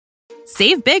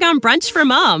Save big on brunch for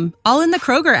mom, all in the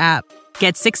Kroger app.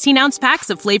 Get 16-ounce packs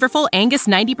of flavorful Angus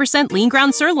 90% lean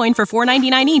ground sirloin for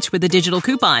 $4.99 each with a digital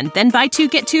coupon. Then buy 2,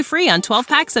 get 2 free on 12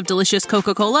 packs of delicious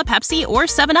Coca-Cola, Pepsi, or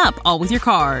 7-Up, all with your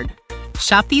card.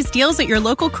 Shop these deals at your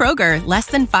local Kroger, less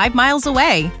than 5 miles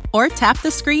away. Or tap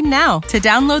the screen now to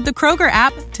download the Kroger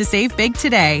app to save big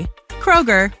today.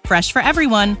 Kroger, fresh for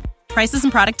everyone. Prices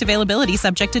and product availability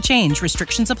subject to change.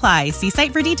 Restrictions apply. See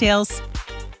site for details.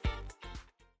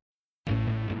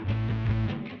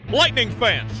 Lightning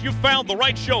fans, you found the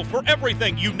right show for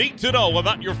everything you need to know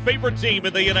about your favorite team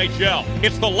in the NHL.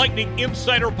 It's the Lightning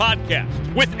Insider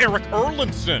Podcast with Eric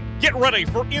Erlinson. Get ready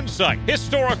for insight,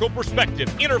 historical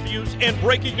perspective, interviews, and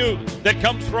breaking news that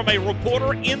comes from a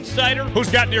reporter insider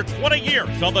who's got near 20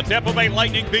 years on the Tampa Bay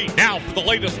Lightning beat. Now for the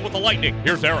latest with the Lightning,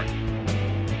 here's Eric.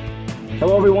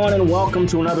 Hello, everyone, and welcome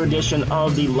to another edition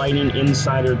of the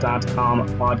LightningInsider.com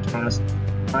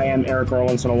podcast. I am Eric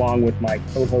Erlinson, along with my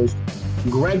co-host,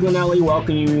 Greg Linnelli.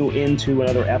 Welcome you into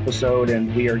another episode,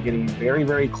 and we are getting very,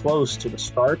 very close to the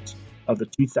start of the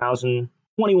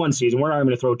 2021 season. We're not even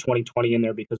going to throw 2020 in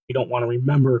there because we don't want to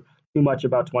remember too much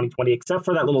about 2020, except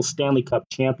for that little Stanley Cup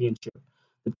championship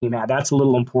the team had. That's a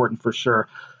little important for sure.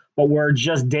 But we're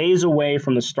just days away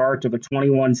from the start of the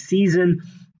 21 season.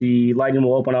 The Lightning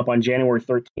will open up on January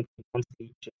 13th against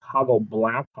the Chicago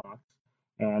Blackhawks.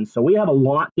 And so we have a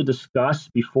lot to discuss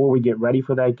before we get ready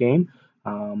for that game.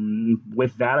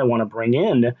 With that, I want to bring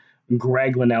in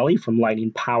Greg Linnelli from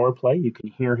Lightning Power Play. You can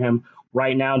hear him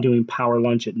right now doing Power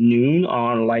Lunch at noon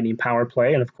on Lightning Power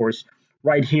Play. And, of course,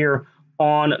 right here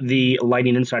on the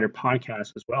Lightning Insider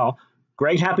podcast as well.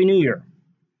 Greg, Happy New Year.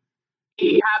 Happy New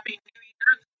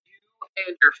Year to you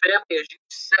and your family. As you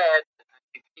said,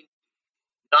 I think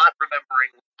not remembering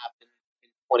what happened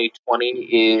in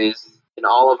 2020 is in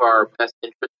all of our best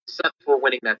interest, except for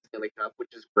winning that Stanley Cup,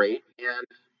 which is great. And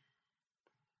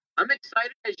I'm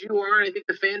excited as you are, and I think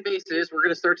the fan base is. We're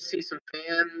going to start to see some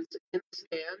fans in the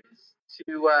stands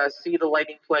to see the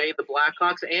Lightning play the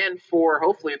Blackhawks, and for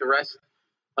hopefully the rest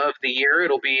of the year,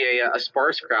 it'll be a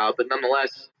sparse crowd, but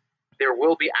nonetheless, there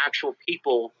will be actual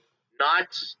people,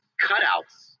 not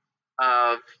cutouts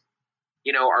of,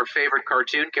 our favorite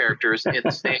cartoon characters in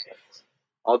the stands.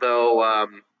 Although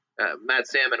Matt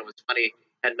Salmon, it was funny,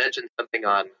 had mentioned something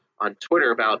on Twitter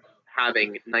about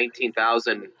having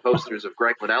 19,000 posters of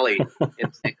Greg Linnelli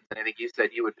in stands, and I think you said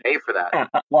you would pay for that.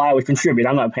 Well, I would contribute.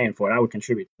 I'm not paying for it. I would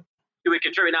contribute. You would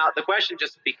contribute. Now, the question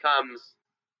just becomes,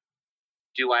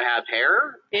 do I have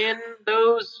hair in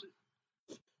those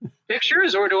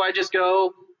pictures, or do I just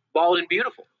go bald and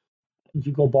beautiful?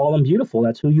 You go bald and beautiful.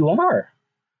 That's who you are.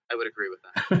 I would agree with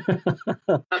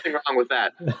that. Nothing wrong with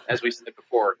that, as we said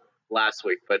before last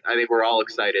week. But I think we're all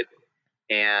excited.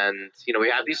 And, we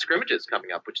have these scrimmages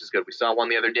coming up, which is good. We saw one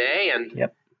the other day, and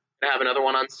have another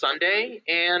one on Sunday.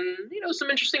 And, some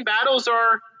interesting battles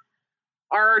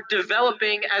are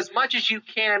developing as much as you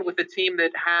can with a team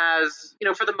that has,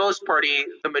 for the most part,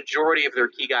 the majority of their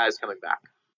key guys coming back.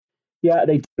 Yeah,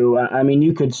 they do. I mean,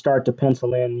 you could start to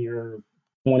pencil in your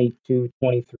 22,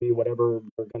 23, whatever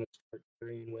we're going to start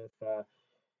carrying with.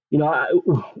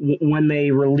 When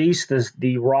they release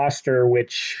the roster,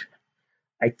 which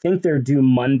I think they're due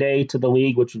Monday to the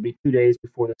league, which would be 2 days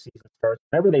before the season starts.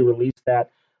 Whenever they release that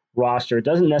roster, it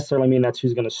doesn't necessarily mean that's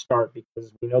who's going to start,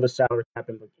 because we know the salary cap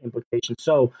implications.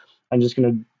 So I'm just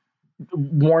going to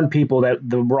warn people that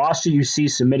the roster you see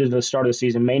submitted at the start of the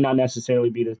season may not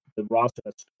necessarily be the roster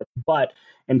that starts. But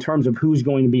in terms of who's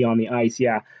going to be on the ice,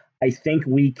 I think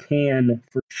we can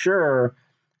for sure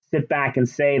sit back and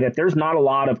say that there's not a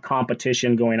lot of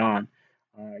competition going on.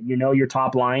 Your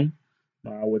top line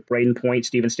with Braden Point,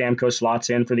 Steven Stamkos slots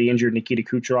in for the injured Nikita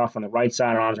Kucherov on the right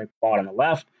side and Andre Palat on the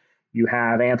left. You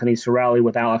have Anthony Cirelli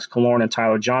with Alex Killorn and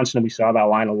Tyler Johnson. We saw that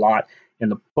line a lot in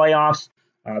the playoffs.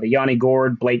 The Yanni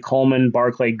Gourde, Blake Coleman,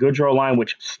 Barclay Goodrow line,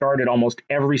 which started almost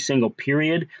every single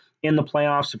period in the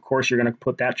playoffs. Of course, you're going to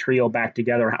put that trio back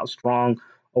together, how strong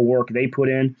a work they put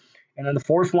in. And then the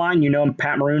fourth line,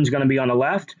 Pat Maroon's going to be on the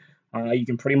left. You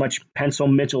can pretty much pencil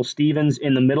Mitchell Stevens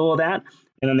in the middle of that.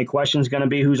 And then the question is going to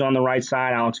be who's on the right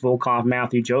side, Alex Volkov,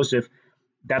 Matthew Joseph.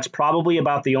 That's probably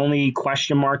about the only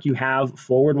question mark you have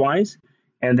forward-wise.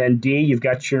 And then D, you've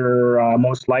got your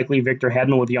most likely Victor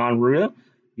Hedman with Jan Rutta.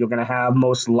 You're going to have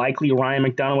most likely Ryan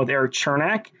McDonagh with Eric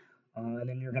Chernak. And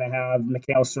then you're going to have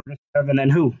Mikhail Sergachev. And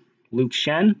then who? Luke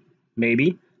Schenn,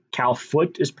 maybe. Cal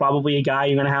Foote is probably a guy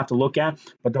you're going to have to look at.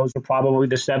 But those are probably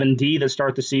the 7D that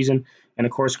start the season. And,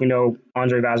 of course, we know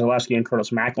Andrei Vasilevskiy and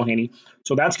Curtis McElhinney.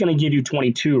 So that's going to give you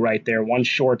 22 right there, one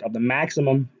short of the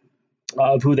maximum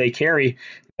of who they carry.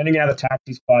 Then you have the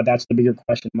taxi squad. That's the bigger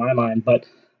question in my mind. But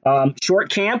short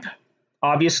camp,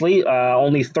 obviously,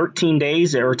 only 13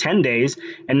 days or 10 days,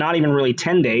 and not even really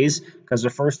 10 days, because the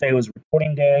first day was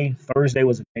reporting day, Thursday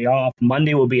was a day off,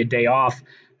 Monday will be a day off.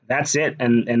 That's it,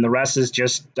 and the rest is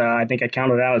just, I think I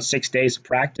counted out as 6 days of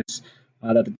practice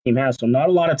that the team has. So not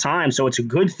a lot of time. So it's a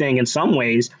good thing in some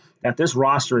ways that this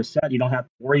roster is set. You don't have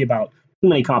to worry about too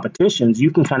many competitions.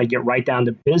 You can kind of get right down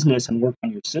to business and work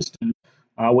on your system,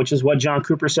 which is what John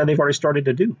Cooper said they've already started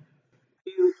to do.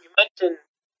 You mentioned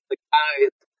the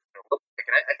guys.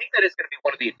 I think that is going to be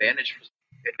one of the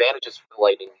advantages for the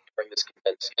Lightning during this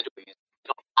condensed schedule. You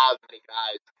don't have many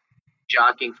guys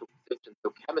jockeying for position,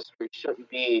 so chemistry shouldn't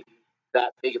be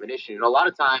that big of an issue. A lot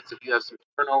of times, if you have some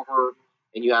turnover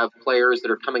and you have players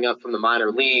that are coming up from the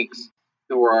minor leagues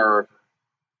who are,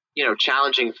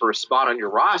 challenging for a spot on your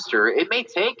roster, it may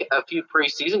take a few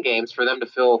preseason games for them to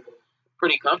feel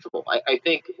pretty comfortable. I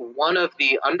think one of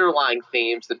the underlying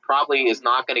themes that probably is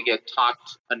not going to get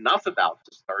talked enough about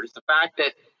to start is the fact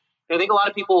that I think a lot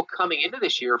of people coming into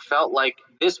this year felt like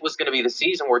this was going to be the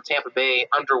season where Tampa Bay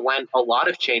underwent a lot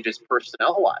of changes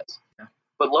personnel-wise. Yeah.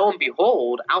 But lo and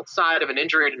behold, outside of an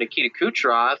injury to Nikita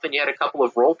Kucherov, and you had a couple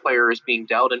of role players being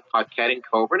dealt in Paquette and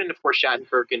Coburn, and of course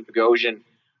Shattenkirk and Bogosian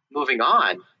moving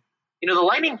on, the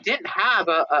Lightning didn't have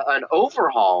an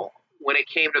overhaul when it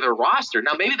came to their roster.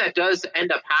 Now, maybe that does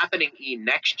end up happening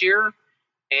next year,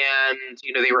 and,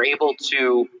 they were able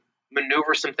to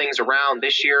maneuver some things around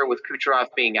this year with Kucherov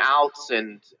being out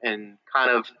and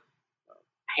kind of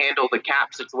handle the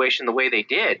cap situation the way they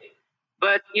did.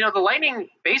 But, the Lightning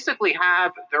basically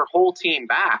have their whole team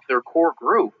back, their core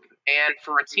group. And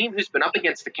for a team who's been up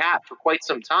against the cap for quite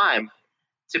some time,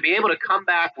 to be able to come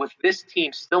back with this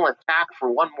team still intact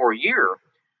for one more year,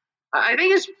 I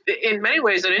think is in many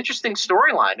ways an interesting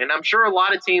storyline. And I'm sure a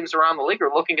lot of teams around the league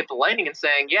are looking at the Lightning and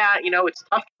saying, yeah, it's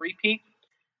tough to repeat.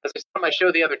 As I said on my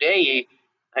show the other day,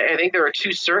 I think there are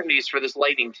two certainties for this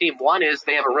Lightning team. One is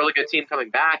they have a really good team coming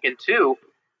back, and two,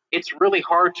 it's really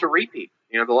hard to repeat.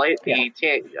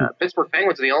 The Pittsburgh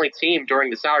Penguins are the only team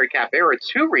during the salary cap era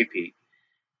to repeat.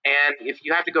 And if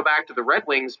you have to go back to the Red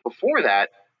Wings before that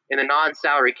in the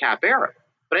non-salary cap era.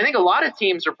 But I think a lot of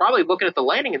teams are probably looking at the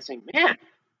Lightning and saying, man,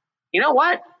 you know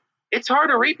what? It's hard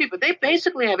to repeat, but they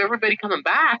basically have everybody coming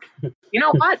back. You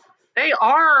know what? They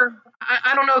are,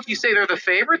 I don't know if you say they're the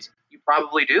favorites. You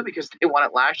probably do because they won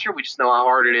it last year. We just know how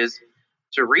hard it is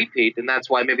to repeat, and that's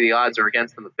why maybe the odds are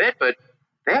against them a bit. But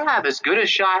they have as good a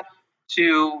shot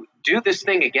to do this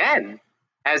thing again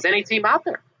as any team out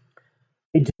there.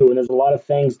 They do, and there's a lot of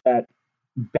things that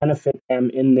benefit them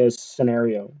in this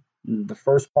scenario. The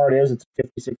first part is it's a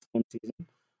 56-game season.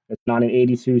 It's not an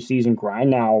 82-season grind.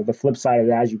 Now, the flip side of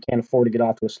that is you can't afford to get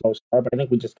off to a slow start, but I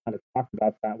think we just kind of talked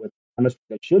about that with chemistry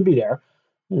that should be there.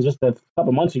 And just a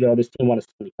couple months ago, this team won a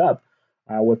Stanley Cup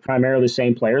with primarily the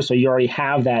same players, so you already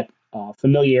have that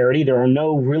familiarity. There are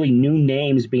no really new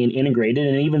names being integrated,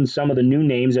 and even some of the new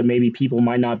names that maybe people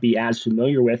might not be as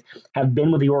familiar with have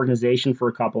been with the organization for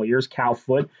a couple of years. Cal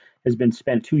Foote has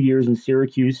spent 2 years in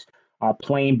Syracuse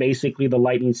playing basically the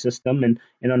Lightning system and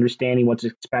understanding what's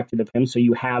expected of him. So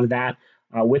you have that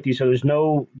with you.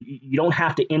 So you don't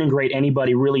have to integrate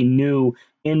anybody really new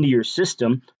into your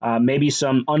system. Maybe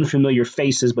some unfamiliar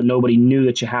faces, but nobody new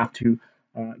that you have to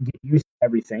get used to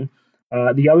everything.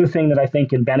 The other thing that I think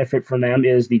can benefit from them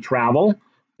is the travel.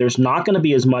 There's not going to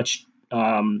be as much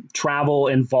travel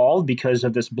involved because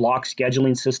of this block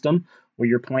scheduling system where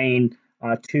you're playing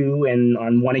 2 and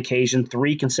on one occasion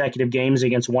 3 consecutive games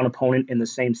against one opponent in the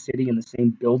same city, in the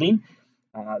same building.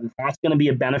 That's going to be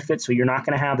a benefit, so you're not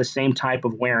going to have the same type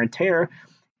of wear and tear.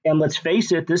 And let's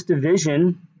face it, this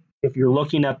division, if you're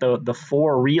looking at the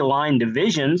 4 realigned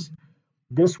divisions,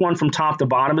 this one from top to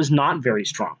bottom is not very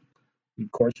strong.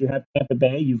 Of course, you have Tampa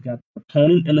Bay. You've got the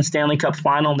opponent in the Stanley Cup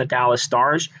final, the Dallas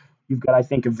Stars. You've got, I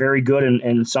think, a very good and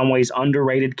in some ways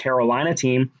underrated Carolina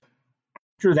team.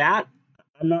 After that,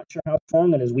 I'm not sure how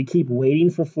strong it is. We keep waiting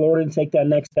for Florida to take that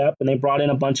next step, and they brought in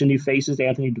a bunch of new faces.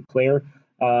 Anthony Duclair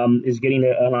is getting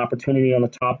an opportunity on the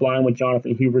top line with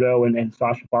Jonathan Huberdeau and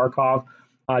Sasha Barkov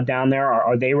down there.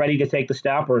 Are they ready to take the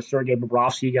step, or is Sergei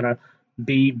Bobrovsky going to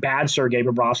be bad Sergei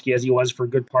Bobrovsky as he was for a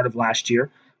good part of last year?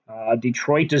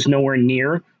 Detroit is nowhere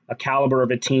near a caliber of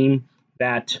a team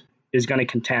that is going to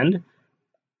contend.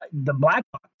 The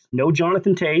Blackhawks, no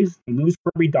Jonathan Toews. They lose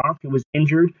Kirby Dach, who was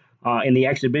injured in the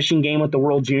exhibition game with the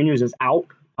World Juniors, is out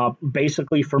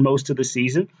basically for most of the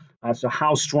season. So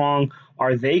how strong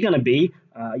are they going to be?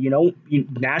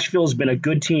 Nashville's been a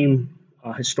good team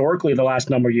historically the last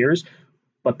number of years,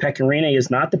 but Pekka Rinne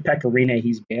is not the Pekka Rinne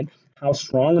he's been. How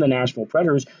strong are the Nashville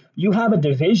Predators? You have a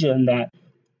division that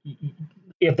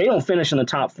if they don't finish in the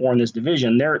top 4 in this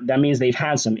division, that means they've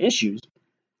had some issues.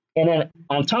 And then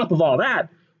on top of all that,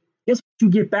 guess what you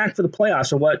get back for the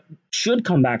playoffs, or what should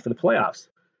come back for the playoffs?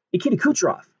 Nikita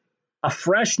Kucherov, a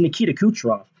fresh Nikita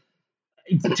Kucherov.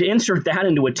 To insert that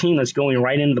into a team that's going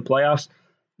right into the playoffs,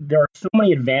 there are so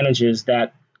many advantages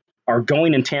that are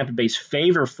going in Tampa Bay's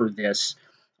favor for this,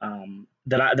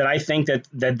 that I think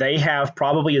that they have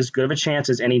probably as good of a chance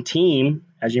as any team,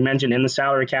 as you mentioned, in the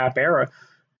salary cap era,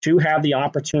 to have the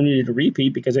opportunity to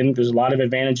repeat, because I think there's a lot of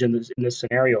advantage in this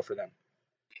scenario for them.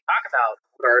 Talk about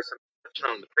what are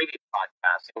some on the previous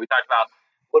podcast. We talked about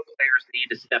what players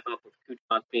need to step up with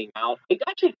Kucherov being out. I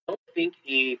actually don't think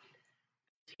the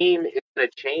team is going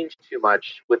to change too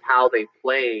much with how they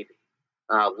played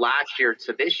last year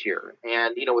to this year.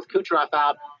 And, with Kucherov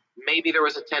out, maybe there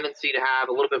was a tendency to have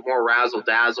a little bit more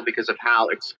razzle-dazzle because of how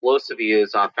explosive he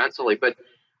is offensively. But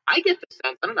I get the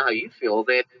sense, I don't know how you feel,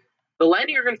 that the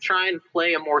Lightning are going to try and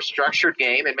play a more structured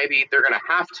game, and maybe they're going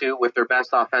to have to with their best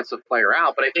offensive player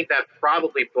out. But I think that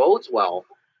probably bodes well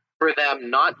for them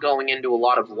not going into a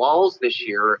lot of lulls this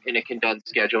year in a condensed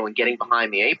schedule and getting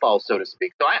behind the eight ball, so to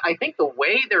speak. So I think the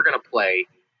way they're going to play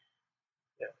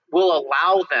will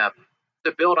allow them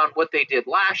to build on what they did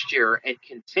last year and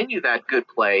continue that good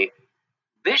play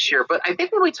this year. But I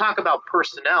think when we talk about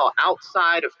personnel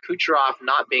outside of Kucherov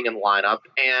not being in the lineup,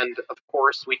 and of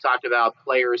course we talked about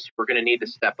players who are going to need to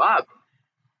step up,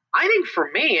 I think for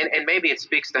me, and maybe it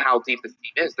speaks to how deep the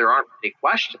team is, there aren't any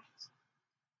questions,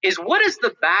 is what is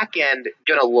the back end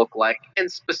going to look like?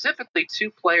 And specifically two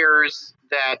players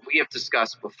that we have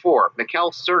discussed before.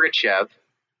 Mikhail Sergachev,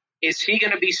 is he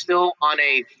going to be still on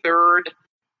a third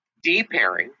D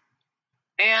pairing?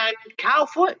 And Kyle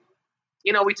Foote.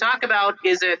 We talk about,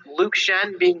 is it Luke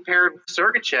Schenn being paired with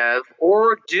Sergachev,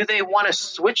 or do they want to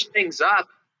switch things up,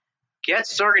 get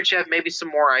Sergachev maybe some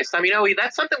more ice time?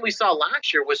 That's something we saw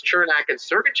last year was Cernak and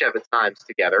Sergachev at times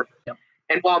together. Yep.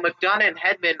 And while McDonough and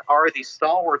Hedman are the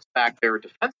stalwarts back there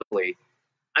defensively,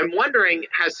 I'm wondering,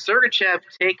 has Sergachev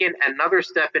taken another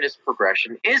step in his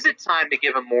progression? Is it time to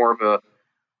give him more of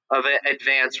an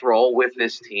advanced role with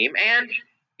this team? And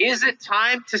is it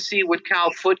time to see what Kyle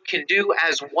Foote can do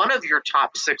as one of your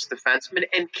top six defensemen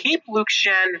and keep Luke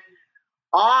Schenn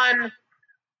on,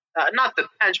 not the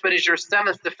bench, but as your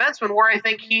seventh defenseman, where I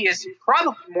think he is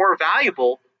probably more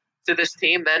valuable to this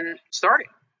team than starting?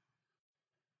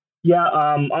 Yeah,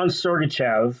 on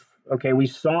Sergachev, okay, we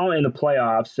saw in the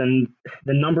playoffs, and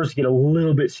the numbers get a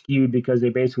little bit skewed because they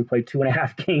basically played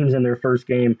 2.5 games in their first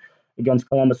game against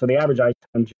Columbus, so the average ice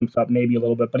time jumps up maybe a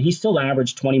little bit, but he still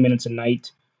averaged 20 minutes a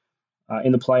night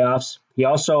in the playoffs. He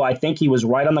also, I think he was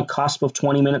right on the cusp of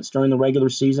 20 minutes during the regular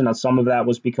season. Now, some of that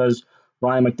was because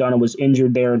Ryan McDonough was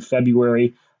injured there in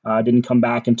February, didn't come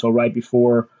back until right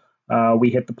before we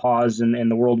hit the pause and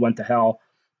the world went to hell.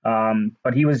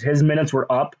 But his minutes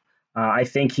were up. I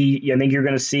think you're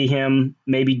going to see him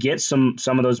maybe get some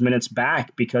of those minutes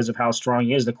back because of how strong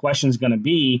he is. The question is going to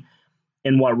be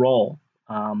in what role.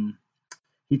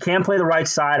 He can play the right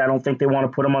side. I don't think they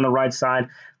want to put him on the right side.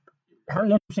 I had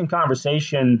an interesting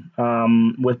conversation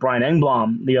with Brian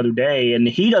Engblom the other day, and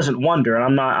he doesn't wonder,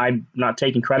 and I'm not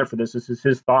taking credit for this. This is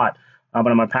his thought, but I'm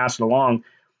going to pass it along.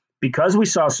 Because we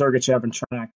saw Sergachev and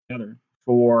Cernak together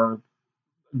for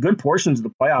good portions of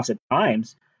the playoffs at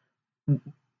times,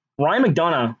 Ryan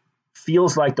McDonough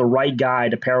feels like the right guy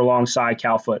to pair alongside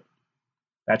Cal Foote.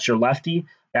 That's your lefty.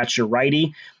 That's your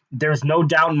righty. There's no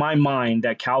doubt in my mind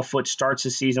that Cal Foote starts the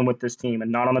season with this team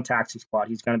and not on the taxi squad.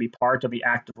 He's going to be part of the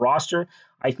active roster.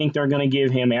 I think they're going to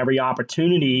give him every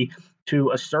opportunity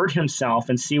to assert himself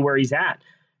and see where he's at.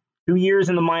 2 years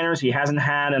in the minors, he hasn't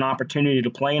had an opportunity to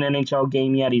play an NHL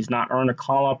game yet. He's not earned a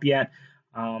call-up yet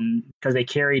because they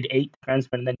carried 8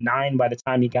 defensemen and then 9 by the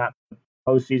time he got to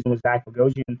the postseason with Zach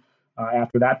Bogosian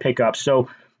after that pickup. So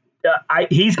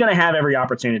he's going to have every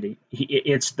opportunity.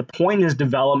 It's the point in his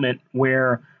development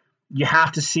where you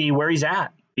have to see where he's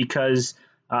at, because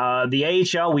the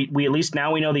AHL, we at least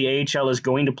now we know the AHL is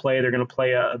going to play. They're going to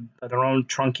play their own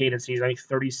truncated season, I think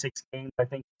 36 games. I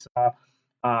think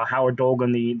Howard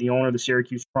Dolgan, the owner of the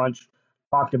Syracuse Crunch,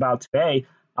 talked about today.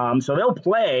 So they'll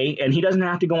play, and he doesn't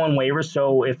have to go on waivers.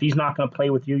 So if he's not going to play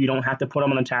with you, you don't have to put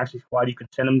him on the taxi squad. You can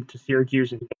send him to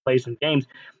Syracuse and he can play some games.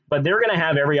 But they're going to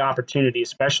have every opportunity,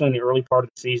 especially in the early part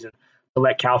of the season, to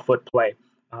let Cal Foote play.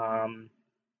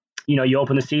 You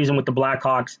open the season with the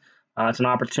Blackhawks. It's an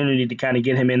opportunity to kind of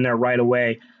get him in there right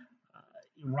away.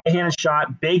 Right-handed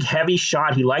shot, big, heavy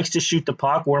shot. He likes to shoot the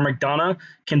puck, where McDonough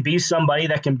can be somebody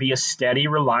that can be a steady,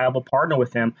 reliable partner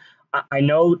with him. I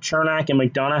know Cernak and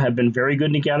McDonough have been very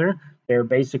good together. They're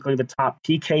basically the top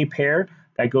PK pair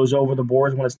that goes over the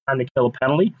boards when it's time to kill a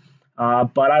penalty.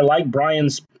 But I like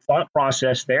Brian's thought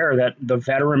process there, that the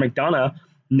veteran McDonough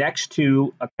next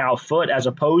to a Cal Foote as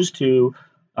opposed to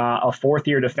a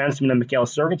fourth-year defenseman in Mikhail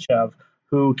Sergachev,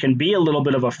 who can be a little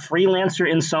bit of a freelancer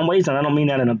in some ways, and I don't mean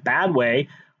that in a bad way,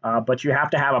 but you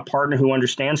have to have a partner who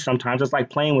understands sometimes. It's like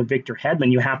playing with Victor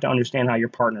Hedman. You have to understand how your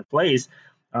partner plays.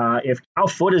 If Cal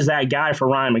Foote is that guy for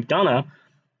Ryan McDonough,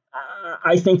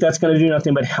 I think that's going to do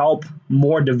nothing but help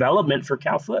more development for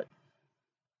Cal Foote.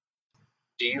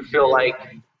 Do you feel like,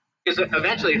 because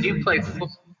eventually if you play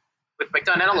with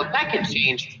McDonough, and look, that can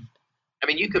change. I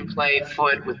mean, you can play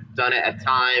Foote with McDonough at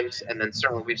times, and then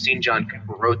certainly we've seen John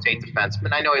Cooper rotate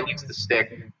defensemen. I know he leaves the stick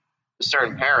to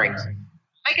certain pairings.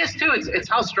 I guess, too, it's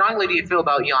how strongly do you feel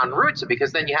about Jan Rutsa,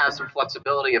 because then you have some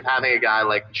flexibility of having a guy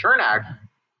like Chernak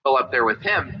go up there with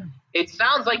him. It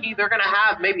sounds like they're going to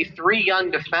have maybe 3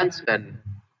 young defensemen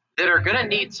that are going to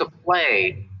need to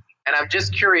play. And I'm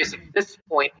just curious at this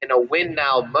point in a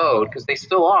win-now mode, because they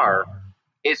still are,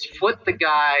 is Foote the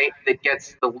guy that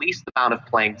gets the least amount of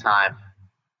playing time?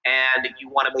 And you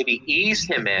want to maybe ease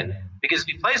him in? Because if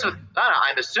he plays with Donna,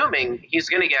 I'm assuming he's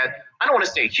going to get, I don't want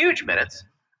to say huge minutes,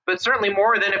 but certainly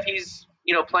more than if he's,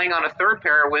 playing on a third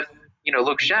pair with,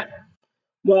 Luke Schenn.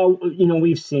 Well,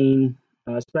 we've seen,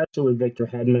 especially with Victor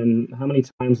Hedman, how many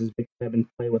times has Victor Hedman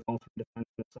played with all 3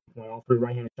 defensemen at some point, all 3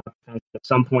 right-handed shot defensemen at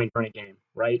some point during a game,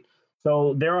 right?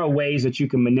 So there are ways that you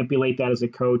can manipulate that as a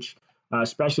coach,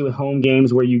 especially with home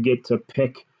games where you get to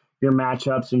pick your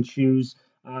matchups and choose.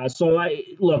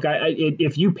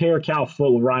 If you pair Cal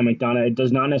Foote with Ryan McDonough, it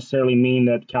does not necessarily mean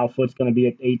that Cal Foote's going to be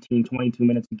at 18, 22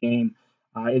 minutes a game.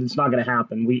 It's not going to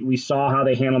happen. We saw how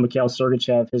they handled Mikhail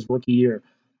Sergachev his rookie year,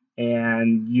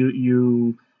 and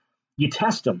you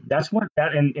test him. That's what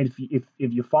that. And if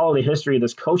you follow the history of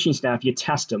this coaching staff, you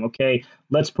test him. Okay,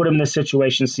 let's put him in this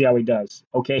situation, see how he does.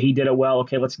 Okay, he did it well.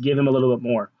 Okay, let's give him a little bit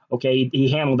more. Okay, he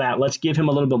handled that. Let's give him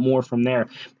a little bit more from there.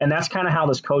 And that's kind of how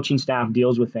this coaching staff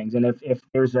deals with things. And if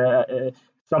there's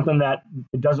something that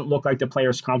it doesn't look like the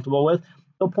player's comfortable with,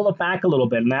 they'll pull it back a little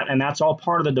bit. And that's all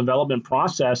part of the development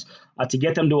process to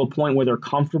get them to a point where they're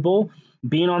comfortable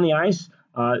being on the ice,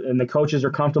 and the coaches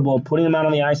are comfortable putting them out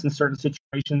on the ice in certain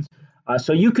situations.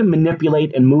 So you can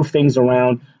manipulate and move things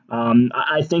around.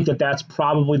 I think that's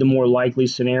probably the more likely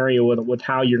scenario with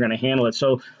how you're going to handle it.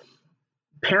 So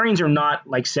pairings are not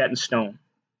like set in stone.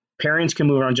 Pairings can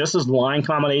move around just as line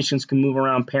combinations can move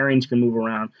around. Pairings can move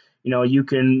around. You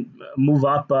can move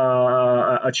up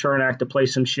a Chernak to play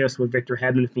some shifts with Victor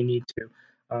Hedman if you need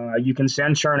to. You can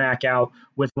send Chernak out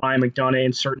with Ryan McDonough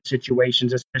in certain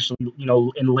situations, especially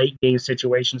in late game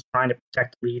situations, trying to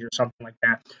protect the lead or something like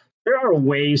that. There are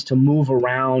ways to move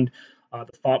around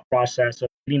the thought process of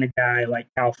getting a guy like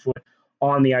Cal Foote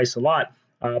on the ice a lot,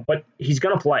 but he's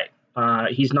going to play.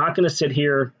 He's not going to sit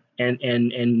here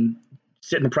and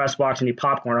sit in the press box and eat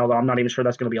popcorn, although I'm not even sure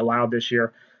that's going to be allowed this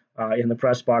year in the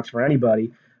press box for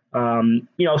anybody.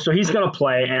 So he's going to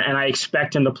play, and I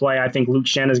expect him to play. I think Luke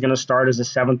Schenn is going to start as a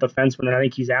 7th defenseman, and I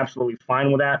think he's absolutely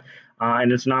fine with that.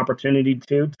 And it's an opportunity,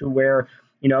 to where,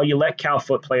 you let Cal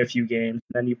Foote play a few games,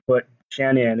 and then you put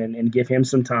Schenn in and give him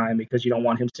some time because you don't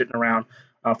want him sitting around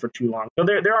for too long. So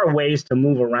there are ways to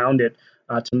move around it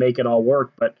to make it all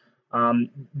work. But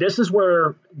this is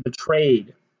where the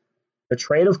trade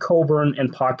of Coburn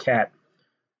and Paquette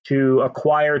to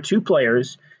acquire 2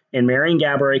 players in Marian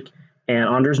Gaborik and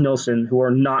Anders Nilsson, who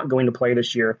are not going to play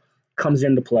this year, comes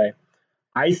into play.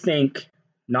 I think,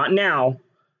 not now,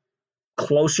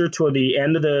 closer to the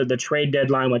end of the trade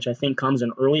deadline, which I think comes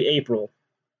in early April,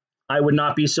 I would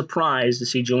not be surprised to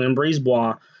see Julien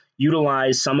Brisebois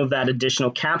utilize some of that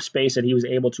additional cap space that he was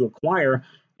able to acquire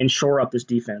and shore up this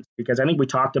defense. Because I think we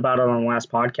talked about it on the last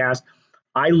podcast.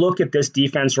 I look at this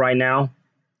defense right now.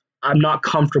 I'm not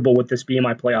comfortable with this being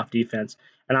my playoff defense.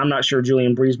 And I'm not sure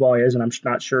Julien Brisebois is, and I'm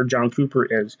not sure John Cooper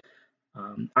is.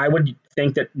 I would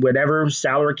think that whatever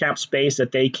salary cap space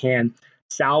that they can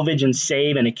salvage and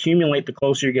save and accumulate the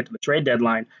closer you get to the trade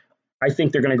deadline, I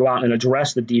think they're going to go out and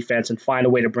address the defense and find a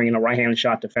way to bring in a right-handed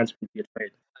shot defenseman via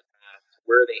trade.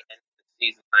 Where they ended the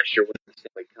season last year with the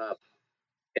Stanley Cup,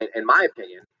 in my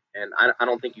opinion, and I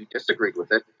don't think you disagreed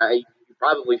with it, you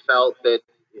probably felt that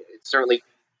it certainly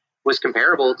was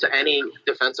comparable to any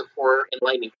defensive core in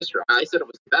Lightning history. I said it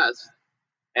was the best,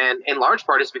 and in large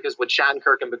part is because what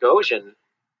Shattenkirk and Bogosian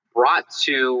brought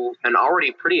to an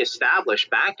already pretty established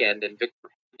back end in Victor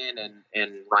Hedman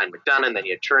and Ryan McDonough, and then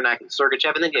you had Chernak and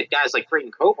Sergachev, and then you had guys like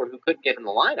Creighton Coburn who couldn't get in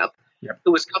the lineup,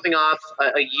 who was coming off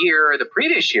a year, the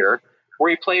previous year, where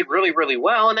he played really, really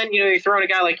well. And then, you throw in a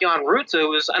guy like Jan Rutsa, who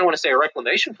was, I don't want to say a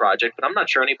reclamation project, but I'm not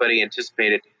sure anybody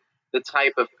anticipated the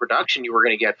type of production you were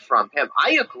going to get from him.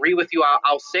 I agree with you.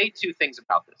 I'll say 2 things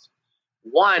about this.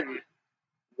 One,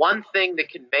 one thing that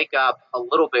can make up a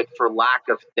little bit for lack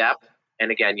of depth, and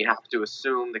again, you have to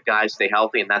assume the guys stay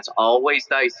healthy, and that's always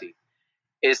dicey,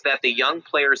 is that the young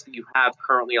players that you have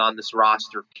currently on this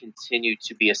roster continue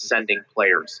to be ascending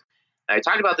players. And I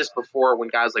talked about this before when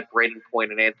guys like Braden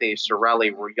Point and Anthony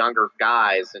Cirelli were younger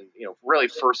guys and really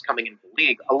first coming into the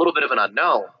league, a little bit of an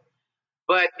unknown.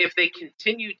 But if they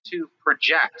continue to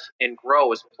project and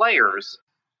grow as players,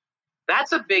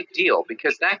 that's a big deal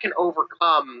because that can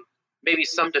overcome maybe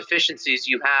some deficiencies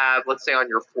you have, let's say, on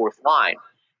your fourth line.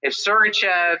 If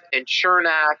Sergachev and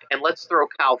Chernak, and let's throw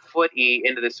Cal Foote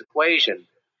into this equation,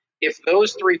 if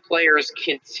those three players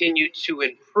continue to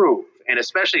improve, and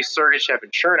especially Sergachev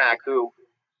and Chernak, who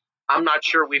I'm not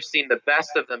sure we've seen the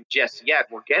best of them just yet,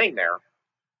 we're getting there,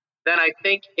 then I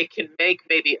think it can make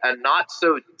maybe a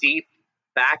not-so-deep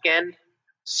back end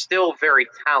still very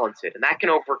talented, and that can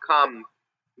overcome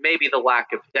maybe the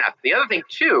lack of depth. The other thing,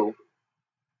 too,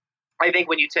 I think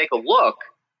when you take a look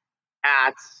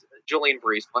at Julien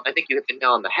BriseBois, I think you hit the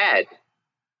nail on the head.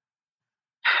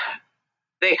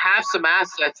 They have some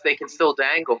assets they can still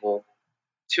dangle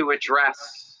to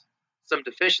address some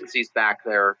deficiencies back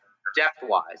there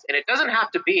depth-wise. And it doesn't have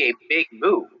to be a big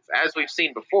move. As we've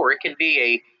seen before, it can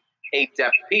be a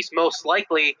depth piece. Most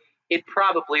likely, it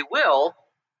probably will,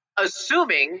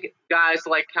 assuming guys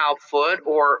like Cal Foote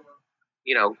or,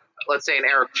 let's say an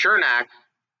Erik Chernak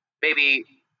maybe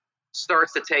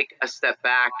starts to take a step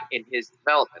back in his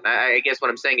development. I guess what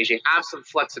I'm saying is you have some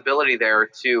flexibility there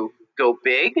to go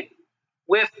big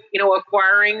with,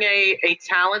 acquiring a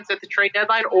talent at the trade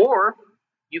deadline, or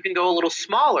you can go a little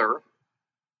smaller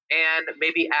and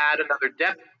maybe add another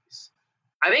depth piece.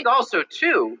 I think also,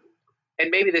 too, and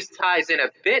maybe this ties in a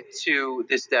bit to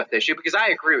this depth issue, because I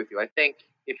agree with you. I think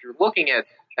if you're looking at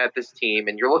this team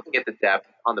and you're looking at the depth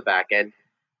on the back end,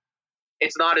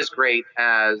 it's not as great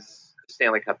as the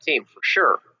Stanley Cup team, for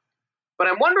sure. But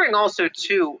I'm wondering also,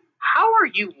 too, how are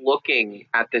you looking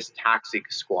at this taxi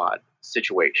squad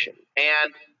situation?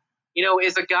 And,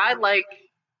 is a guy like,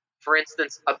 for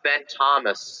instance, a Ben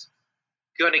Thomas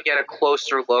going to get a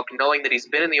closer look, knowing that he's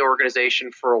been in the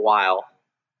organization for a while?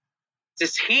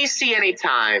 Does he see any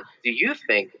time, do you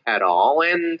think, at all?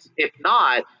 And if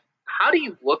not, how do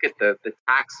you look at the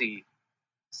taxi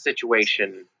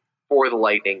situation for the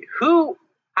Lightning? How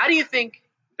do you think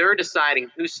they're deciding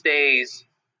who stays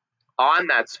on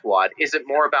that squad? Is it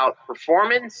more about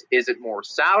performance? Is it more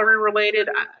salary related?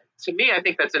 To me, I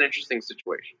think that's an interesting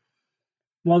situation.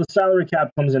 Well, the salary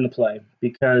cap comes into play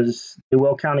because it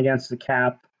will count against the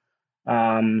cap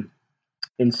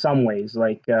in some ways.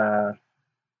 Like,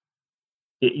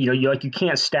 you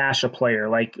can't stash a player.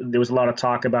 Like, there was a lot of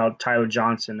talk about Tyler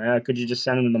Johnson. Could you just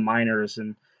send him to the minors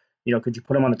and, could you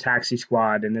put him on the taxi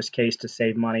squad in this case to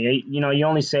save money? You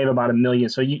only save about $1 million.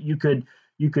 So you could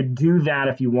do that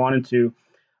if you wanted to.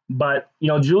 But,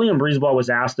 Julien BriseBois was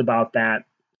asked about that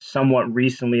somewhat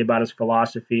recently, about his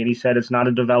philosophy, and he said it's not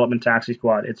a development taxi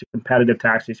squad, it's a competitive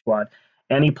taxi squad.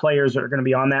 Any players that are going to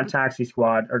be on that taxi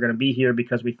squad are going to be here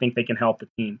because we think they can help the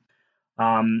team.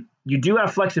 You do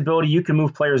have flexibility. You can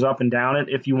move players up and down it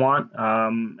if you want.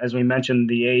 As we mentioned,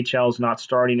 the AHL is not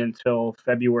starting until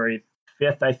February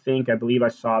 5th, I believe I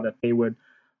saw that they would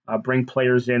bring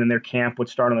players in and their camp would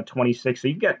start on the 26th. So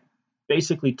you get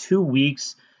basically 2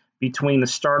 weeks between the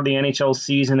start of the NHL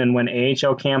season and when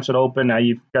AHL camps would open. Now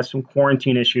you've got some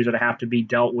quarantine issues that have to be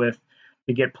dealt with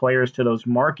to get players to those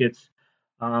markets.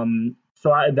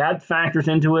 That factors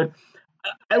into it.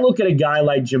 I look at a guy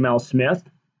like Gemel Smith.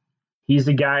 He's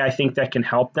the guy I think that can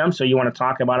help them. So you want to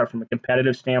talk about it from a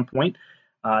competitive standpoint.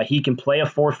 He can play a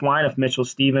fourth line if Mitchell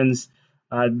Stevens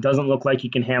doesn't look like he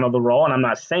can handle the role. And I'm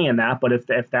not saying that, but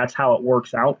if that's how it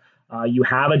works out, you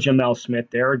have a Gemel Smith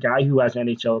there, a guy who has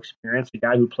NHL experience, a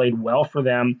guy who played well for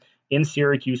them in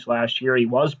Syracuse last year. He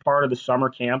was part of the summer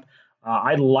camp.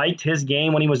 I liked his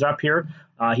game when he was up here.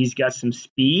 He's got some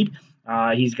speed.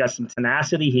 He's got some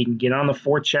tenacity. He can get on the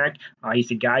forecheck.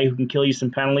 He's a guy who can kill you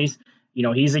some penalties.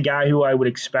 He's a guy who I would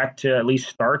expect to at least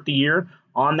start the year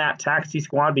on that taxi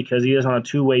squad because he is on a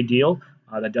two-way deal.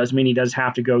 That does mean he does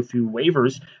have to go through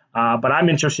waivers. But I'm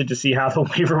interested to see how the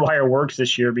waiver wire works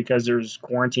this year because there's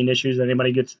quarantine issues.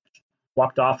 Anybody gets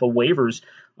plucked off of waivers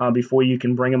before you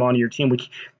can bring him onto your team.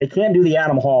 They can't do the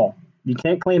Adam Hall. You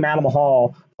can't claim Adam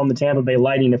Hall from the Tampa Bay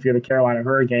Lightning if you're the Carolina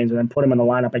Hurricanes and then put him in the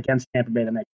lineup against Tampa Bay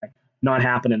the next day. Not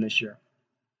happening this year.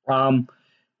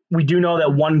 We do know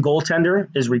that one goaltender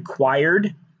is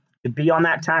required to be on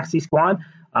that taxi squad.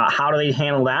 How do they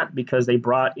handle that? Because they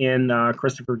brought in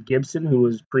Christopher Gibson, who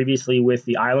was previously with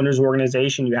the Islanders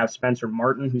organization. You have Spencer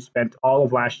Martin, who spent all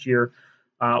of last year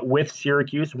with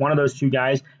Syracuse. One of those two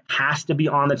guys has to be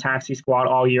on the taxi squad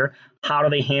all year. How do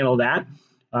they handle that?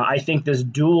 I think this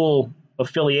dual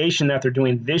affiliation that they're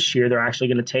doing this year, they're actually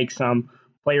going to take some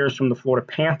players from the Florida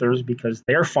Panthers because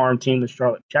their farm team, the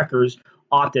Charlotte Checkers,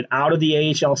 opted out of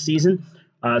the AHL season.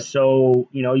 So,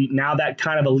 now that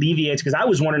kind of alleviates, because I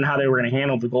was wondering how they were going to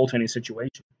handle the goaltending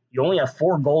situation. You only have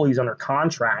 4 goalies under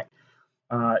contract.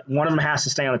 One of them has to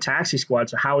stay on the taxi squad.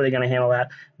 So how are they going to handle that?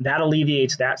 That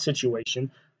alleviates that situation.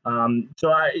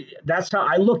 That's how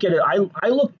I look at it. I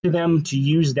look to them to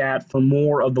use that for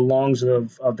more of the longs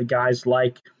of the guys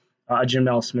like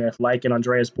Jamel Smith, like an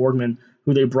Andreas Borgman,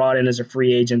 who they brought in as a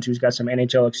free agent, who's got some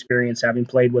NHL experience, having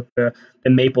played with the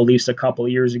Maple Leafs a couple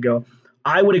of years ago.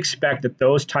 I would expect that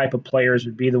those type of players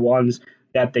would be the ones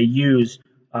that they use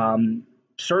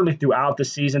certainly throughout the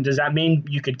season. Does that mean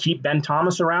you could keep Ben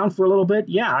Thomas around for a little bit?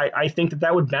 Yeah, I think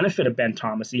that would benefit a Ben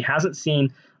Thomas. He hasn't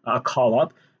seen a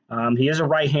call-up. He is a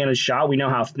right-handed shot. We know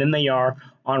how thin they are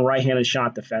on right-handed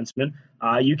shot defensemen.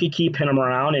 You could keep him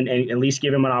around and at least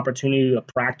give him an opportunity to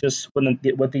practice with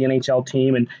the NHL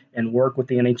team and work with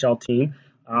the NHL team.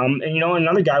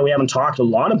 Another guy we haven't talked a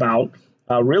lot about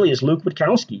really is Luke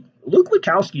Witkowski. Luke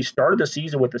Witkowski started the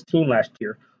season with his team last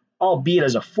year, albeit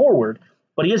as a forward,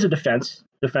 but he is a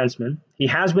defenseman. He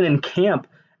has been in camp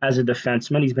as a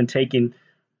defenseman. He's been taking,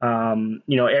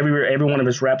 every one of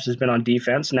his reps has been on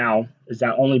defense. Now, is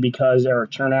that only because Eric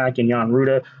Chernak and Jan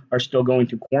Ruda are still going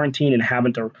through quarantine and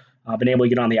haven't been able to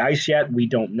get on the ice yet? We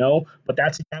don't know. But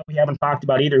that's a guy we haven't talked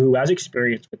about either, who has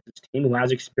experience with this team, who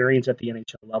has experience at the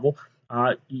NHL level.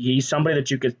 He's somebody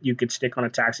that you could stick on a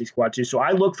taxi squad too. So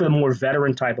I look for the more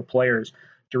veteran type of players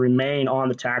to remain on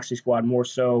the taxi squad more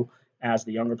so as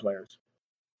the younger players.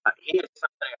 He is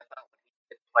something I thought when he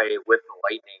did play with the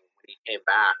Lightning when he came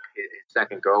back his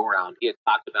second go around. He had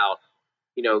talked about,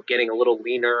 getting a little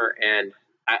leaner, and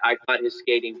I thought his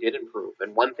skating did improve.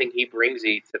 And one thing he brings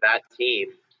to that team,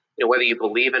 whether you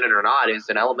believe in it or not, is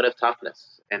an element of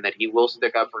toughness, and that he will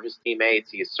stick up for his teammates.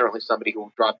 He is certainly somebody who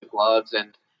will drop the gloves,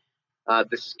 and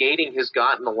the skating has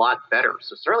gotten a lot better.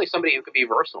 So certainly somebody who can be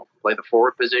versatile, play the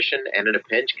forward position, and in a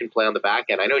pinch can play on the back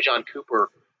end. I know John Cooper,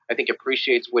 I think,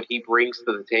 appreciates what he brings to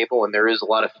the table, and there is a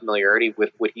lot of familiarity with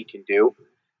what he can do.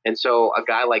 And so a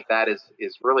guy like that is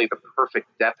really the perfect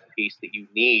depth piece that you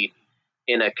need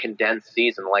in a condensed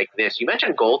season like this. You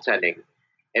mentioned goaltending,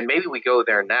 and maybe we go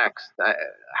there next. I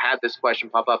had this question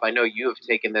pop up. I know you have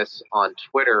taken this on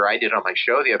Twitter. I did on my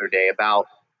show the other day about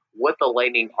what the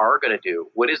Lightning are going to do.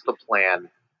 What is the plan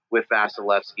with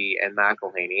Vasilevsky and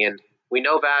McElhinney? And we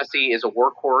know Vasi is a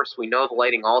workhorse. We know the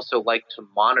Lightning also like to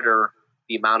monitor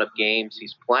the amount of games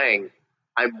he's playing.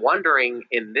 I'm wondering,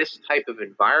 in this type of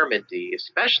environment,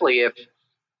 especially if,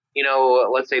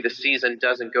 let's say the season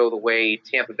doesn't go the way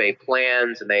Tampa Bay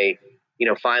plans and they,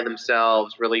 find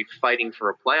themselves really fighting for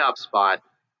a playoff spot,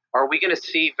 are we going to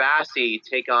see Vasi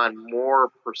take on more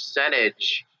of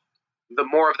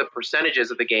the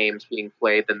percentages of the games being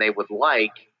played than they would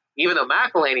like, even though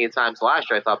McElhinney at times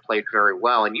last year I thought played very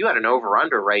well. And you had an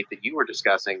over-under, right, that you were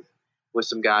discussing with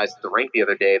some guys at the rink the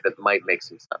other day that might make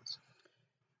some sense.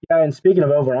 Yeah, and speaking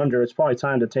of over-under, it's probably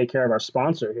time to take care of our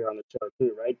sponsor here on the show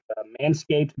too, right?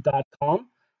 Manscaped.com.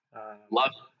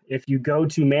 Love it. If you go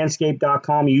to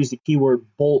manscaped.com, you use the keyword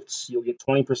bolts, you'll get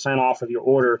 20% off of your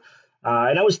order.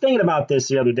 And I was thinking about this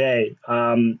the other day.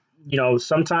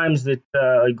 Sometimes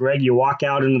Greg, you walk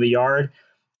out into the yard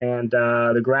and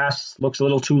the grass looks a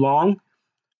little too long.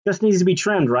 Just needs to be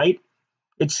trimmed, right?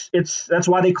 That's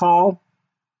why they call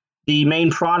the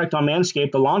main product on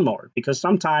Manscaped the lawnmower, because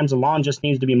sometimes the lawn just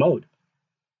needs to be mowed.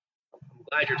 I'm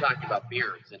glad you're talking about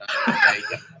beards, and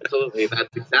absolutely, that's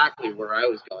exactly where I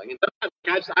was going. And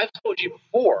sometimes, I've told you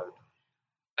before,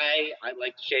 I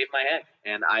like to shave my head,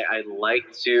 and I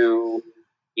like to,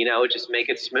 just make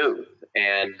it smooth.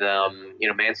 And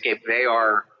Manscaped,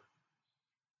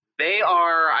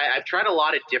 I've tried a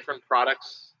lot of different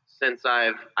products since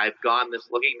I've gone this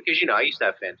looking, because I used to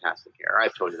have fantastic hair.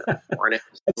 I've told you that before, and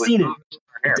I've seen it.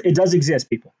 It does exist,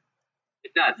 people.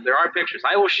 It does. There are pictures.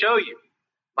 I will show you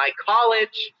my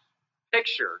college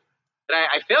picture that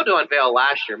I failed to unveil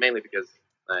last year, mainly because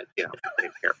I didn't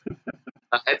care.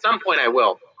 At some point, I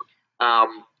will.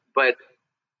 But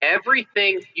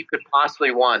everything you could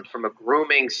possibly want from a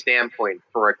grooming standpoint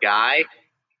for a guy,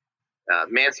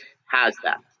 Manscaped has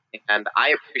that, and I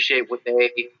appreciate what they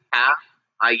have.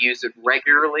 I use it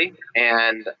regularly,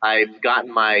 and I've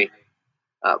gotten my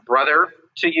brother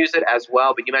to use it as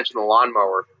well. But you mentioned the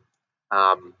lawnmower.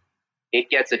 It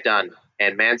gets it done.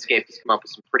 And Manscaped has come up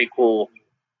with some pretty cool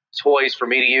toys for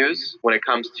me to use when it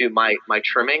comes to my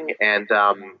trimming. And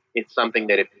it's something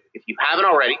that if you haven't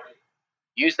already,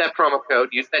 use that promo code,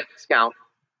 use that discount,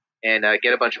 and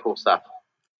get a bunch of cool stuff.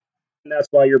 And that's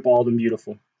why you're bald and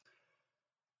beautiful.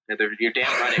 You're damn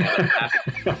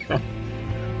right.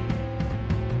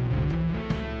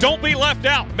 Don't be left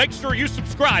out. Make sure you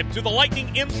subscribe to the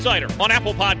Lightning Insider on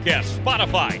Apple Podcasts,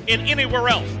 Spotify, and anywhere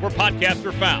else where podcasts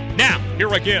are found. Now,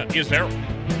 here again is Eric.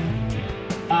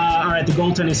 All right, the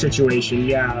goaltending situation.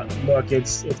 Yeah, look,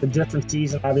 it's a different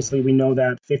season. Obviously, we know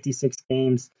that 56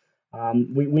 games.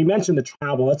 We mentioned the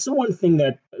travel. That's the one thing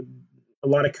that a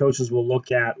lot of coaches will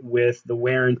look at with the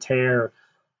wear and tear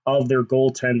of their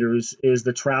goaltenders is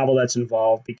the travel that's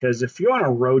involved. Because if you're on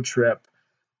a road trip,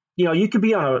 you could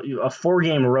be on a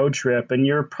 4-game road trip and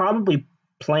you're probably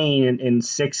playing in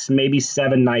 6, maybe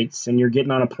 7 nights, and you're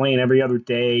getting on a plane every other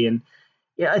day. And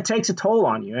yeah, it takes a toll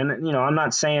on you. And, I'm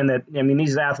not saying that,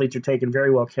 these athletes are taken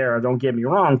very well care of, don't get me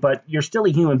wrong, but you're still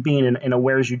a human being and it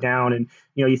wears you down. And,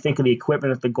 you think of the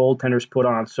equipment that the goaltenders put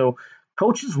on. So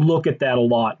coaches look at that a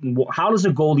lot. How does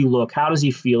a goalie look? How does he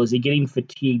feel? Is he getting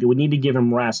fatigued? Do we need to give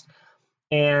him rest?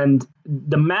 And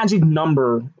the magic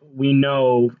number we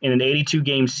know in an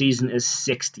 82-game season is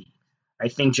 60. I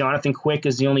think Jonathan Quick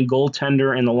is the only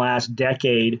goaltender in the last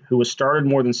decade who has started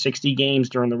more than 60 games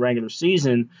during the regular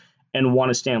season and won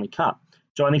a Stanley Cup.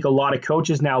 So I think a lot of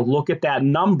coaches now look at that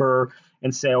number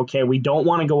and say, okay, we don't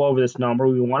want to go over this number.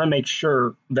 We want to make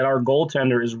sure that our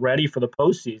goaltender is ready for the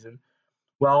postseason.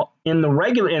 Well, in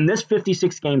this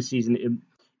 56-game season,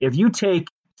 if you take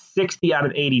 60 out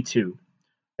of 82,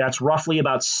 that's roughly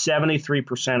about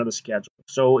 73% of the schedule.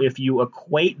 So if you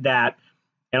equate that,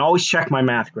 and always check my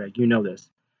math, Greg, you know this.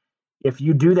 If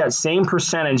you do that same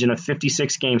percentage in a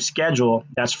 56-game schedule,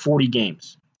 that's 40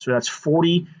 games. So that's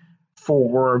 40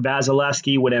 for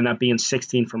Vasilevsky, would end up being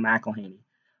 16 for McElhinney.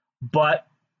 But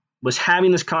was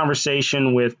having this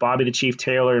conversation with Bobby the Chief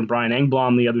Taylor and Brian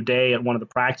Engblom the other day at one of the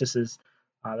practices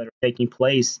that are taking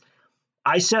place.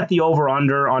 I set the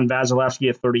over-under on Vasilevsky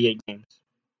at 38 games.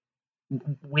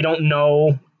 We don't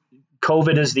know.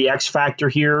 COVID is the X factor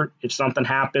here. If something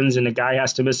happens and the guy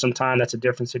has to miss some time, that's a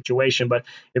different situation. But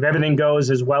if everything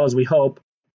goes as well as we hope,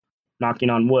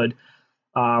 knocking on wood,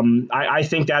 I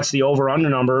think that's the over-under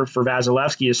number for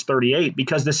Vasilevsky is 38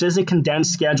 because this is a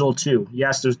condensed schedule too.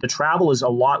 Yes, the travel is a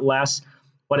lot less,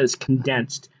 but it's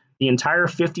condensed. The entire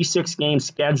 56-game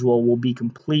schedule will be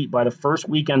complete by the first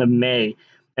weekend of May.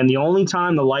 And the only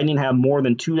time the Lightning have more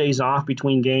than 2 days off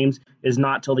between games is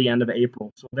not till the end of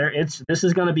April. So this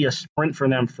is going to be a sprint for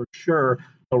them for sure,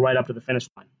 so right up to the finish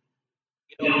line.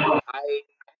 I'm going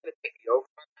to take the over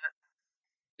on that.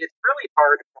 It's really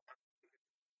hard.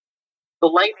 The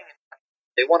Lightning,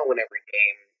 they want to win every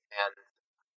game, and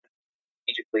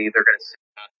strategically they're going to sit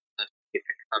down if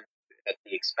it comes at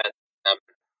the expense of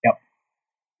them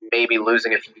maybe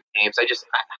losing a few games.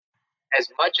 As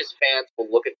much as fans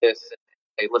will look at this and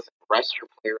say, listen, rest your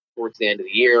players towards the end of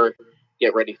the year,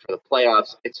 get ready for the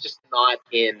playoffs. It's just not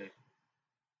in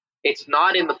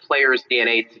the players'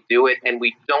 DNA to do it, and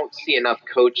we don't see enough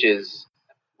coaches.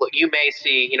 Look, you may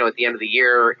see, at the end of the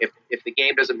year, if the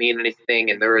game doesn't mean anything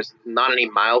and there is not any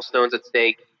milestones at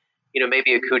stake,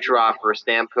 maybe a Kucherov or a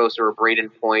Stamkos or a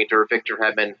Braden Point or a Victor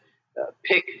Hedman,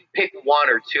 pick one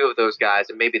or two of those guys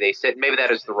and maybe they sit. Maybe that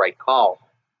is the right call.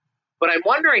 But I'm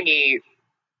wondering,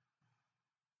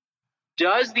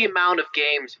 does the amount of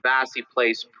games Vasi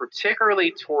plays,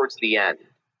 particularly towards the end,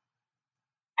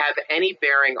 have any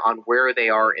bearing on where they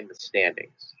are in the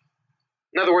standings?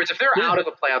 In other words, if they're out of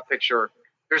the playoff picture,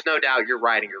 there's no doubt you're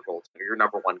riding your goaltender, your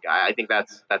number one guy. I think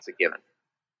that's a given.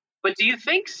 But do you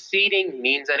think seeding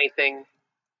means anything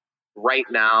right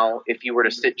now if you were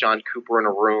to sit John Cooper in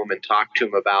a room and talk to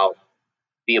him about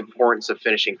the importance of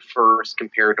finishing first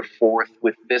compared to fourth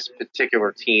with this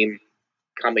particular team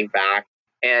coming back?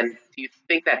 And do you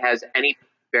think that has any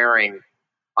bearing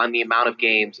on the amount of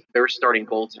games their starting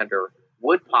goaltender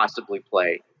would possibly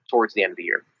play towards the end of the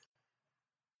year?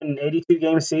 In an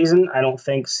 82-game season, I don't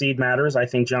think seed matters. I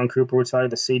think John Cooper would tell you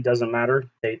the seed doesn't matter.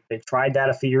 They tried that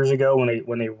a few years ago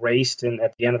when they raced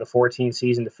at the end of the 14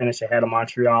 season to finish ahead of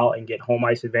Montreal and get home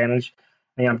ice advantage.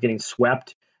 They ended up getting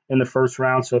swept in the first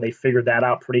round, so they figured that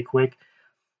out pretty quick.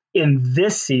 In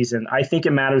this season, I think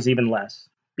it matters even less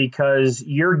because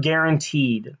you're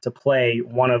guaranteed to play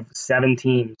one of 7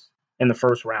 teams in the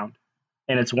first round,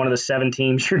 and it's one of the 7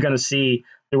 teams you're going to see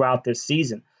throughout this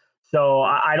season. So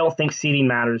I don't think seeding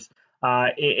matters.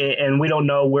 And we don't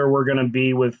know where we're going to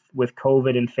be with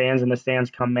COVID and fans in the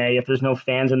stands come May. If there's no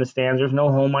fans in the stands, there's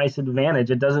no home ice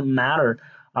advantage. It doesn't matter.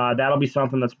 That'll be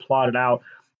something that's plotted out.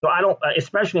 So I don't,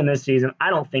 especially in this season, I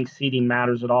don't think seeding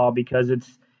matters at all because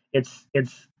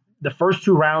it's the first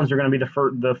two rounds are going to be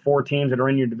the four teams that are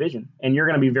in your division, and you're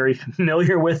going to be very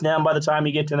familiar with them by the time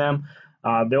you get to them.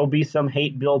 There'll be some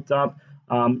hate built up,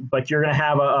 but you're going to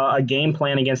have a game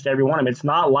plan against every one of them. It's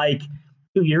not like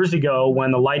 2 years ago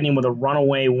when the Lightning were the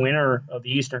runaway winner of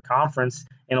the Eastern Conference,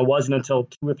 and it wasn't until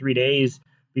 2 or 3 days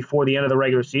before the end of the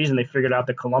regular season they figured out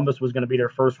that Columbus was going to be their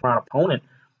first round opponent.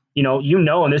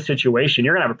 In this situation,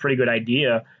 you're going to have a pretty good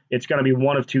idea. It's going to be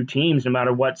one of two teams no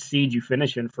matter what seed you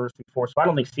finish in, first and fourth. So I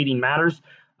don't think seeding matters.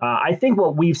 I think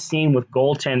what we've seen with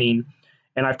goaltending,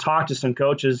 and I've talked to some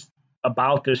coaches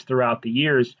about this throughout the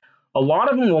years, a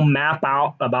lot of them will map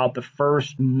out about the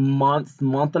first month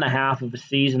and a half of the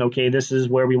season. Okay, this is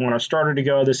where we want our starter to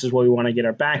go. This is where we want to get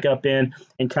our backup in,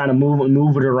 and kind of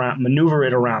maneuver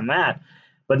it around that.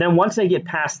 But then once they get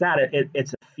past that,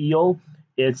 it's a feel.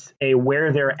 It's a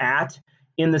where they're at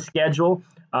in the schedule.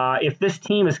 If this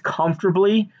team is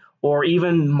comfortably or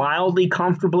even mildly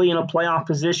comfortably in a playoff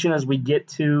position as we get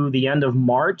to the end of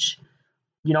March,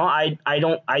 I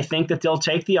think that they'll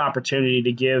take the opportunity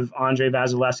to give Andrei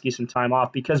Vasilevskiy some time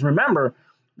off, because remember,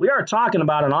 we are talking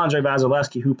about an Andrei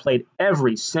Vasilevskiy who played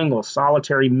every single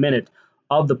solitary minute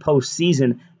of the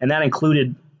postseason, and that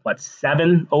included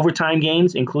 7 overtime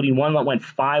games, including one that went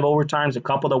 5 overtimes, a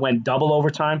couple that went double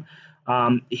overtime.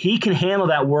 He can handle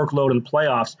that workload in the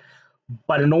playoffs,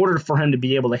 but in order for him to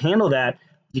be able to handle that,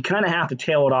 you kind of have to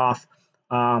tail it off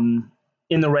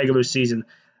in the regular season.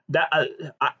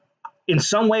 In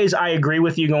some ways, I agree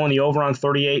with you going the over on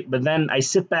 38, but then I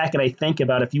sit back and I think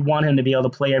about if you want him to be able to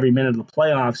play every minute of the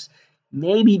playoffs,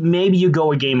 maybe you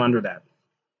go a game under that.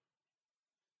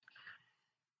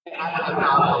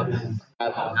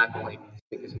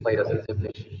 Because play doesn't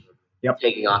diminish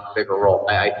taking on a bigger role.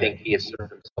 I think he has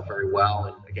served himself very well.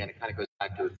 And again, it kind of goes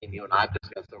back to a theme you and I have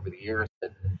discussed over the years,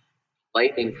 that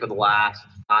Lightning for the last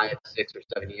 5, 6, or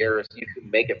 7 years, you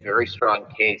can make a very strong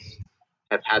case,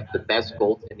 have had the best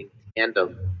goaltending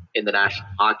tandem in the National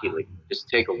Hockey League. Just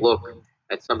take a look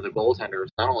at some of the goaltenders,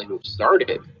 not only who have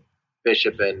started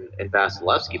Bishop and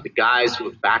Vasilevskiy, but guys who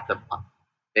have backed them up.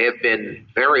 They have been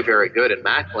very, very good. And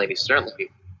Matt Delaney, certainly,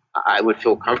 I would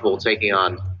feel comfortable taking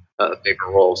on a bigger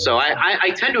role. So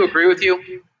I tend to agree with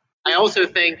you. I also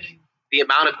think the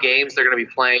amount of games they're going to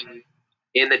be playing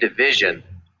in the division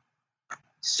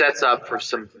sets up for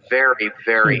some very,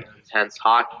 very intense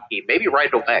hockey, maybe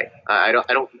right away. I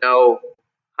don't know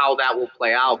how that will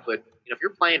play out, but if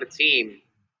you're playing a team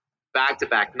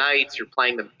back-to-back nights, you're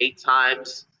playing them 8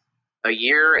 times a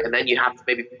year, and then you have to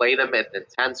maybe play them in an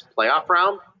intense playoff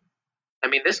round. I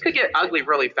mean, this could get ugly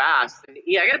really fast. And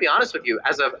I got to be honest with you,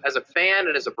 as a fan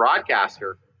and as a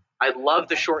broadcaster, I love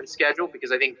the shortened schedule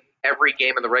because I think every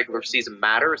game in the regular season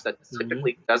matters. That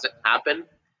typically doesn't happen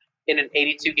in an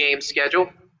 82-game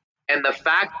schedule. And the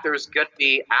fact there's going to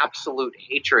be absolute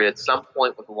hatred at some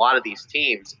point with a lot of these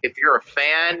teams, if you're a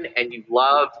fan and you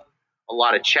love a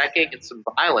lot of checking and some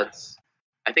violence,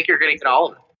 I think you're going to get all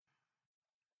of it.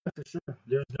 For sure.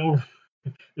 There's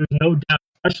no doubt,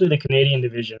 especially the Canadian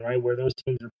division, right, where those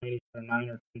teams are playing each other 9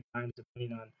 or 10 times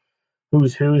depending on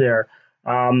who's who there.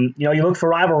 You look for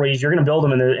rivalries, you're going to build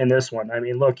them in this one. I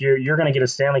mean, look, you're going to get a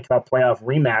Stanley Cup playoff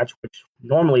rematch, which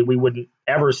normally we wouldn't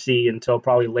ever see until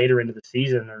probably later into the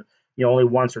season, or only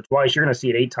once or twice. You're going to see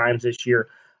it 8 times this year.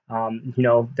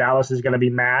 Dallas is going to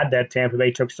be mad that Tampa Bay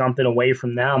took something away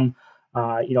from them,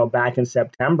 back in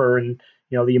September, and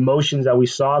the emotions that we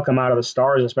saw come out of the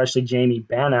Stars, especially Jamie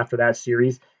Benn after that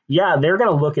series. Yeah, they're going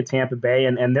to look at Tampa Bay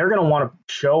and they're going to want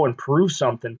to show and prove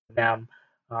something to them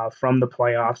from the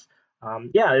playoffs.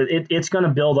 It's going to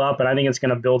build up, and I think it's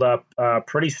going to build up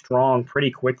pretty strong,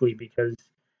 pretty quickly, because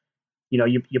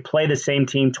you play the same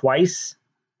team twice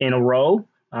in a row.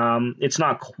 It's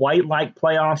not quite like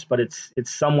playoffs, but it's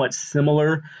somewhat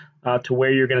similar to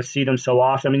where you're going to see them so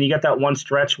often. I mean, you got that one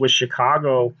stretch with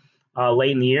Chicago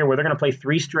late in the year where they're going to play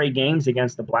 3 straight games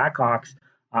against the Blackhawks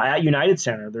at United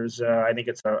Center. There's I think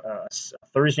it's a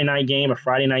Thursday night game, a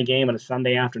Friday night game, and a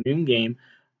Sunday afternoon game.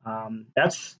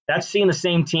 That's seeing the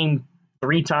same team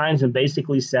 3 times in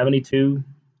basically 72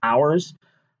 hours.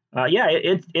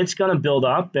 It's going to build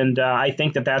up, and I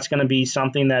think that's going to be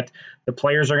something that the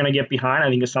players are going to get behind. I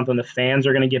think it's something the fans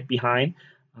are going to get behind.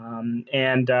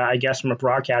 I guess from a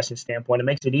broadcasting standpoint, it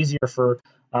makes it easier for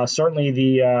certainly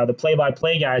the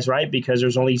play-by-play guys, right? Because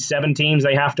there's only 7 teams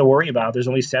they have to worry about. There's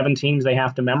only 7 teams they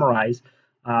have to memorize.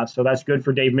 So that's good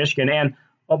for Dave Mishkin. And,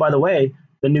 oh, by the way,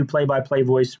 the new play-by-play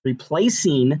voice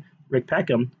replacing Rick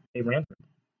Peckham, Dave Ranford.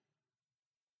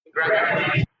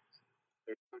 Congratulations.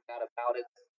 There's no doubt about it.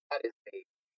 That is a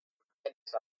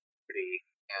tremendous opportunity.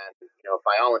 And,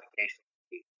 by all indications,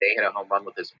 they hit a home run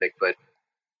with this pick. But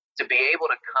to be able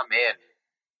to come in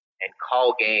and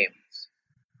call games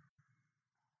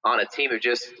on a team who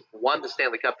just won the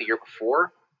Stanley Cup the year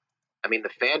before, I mean, the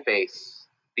fan base,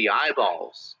 the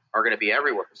eyeballs are going to be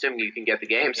everywhere, assuming you can get the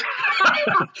games.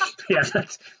 Yeah,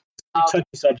 that's a touchy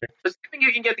subject. Assuming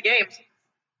you can get the games,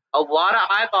 a lot of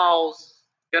eyeballs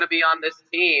going to be on this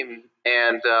team,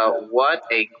 and what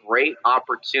a great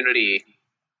opportunity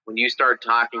when you start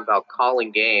talking about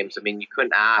calling games. I mean, you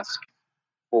couldn't ask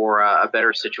for a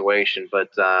better situation, but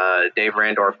Dave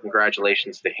Randorf,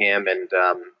 congratulations to him, and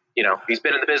he's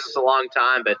been in the business a long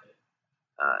time, but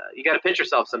you got to pinch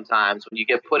yourself sometimes when you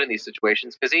get put in these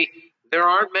situations, because there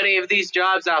aren't many of these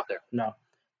jobs out there. No,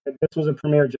 this was a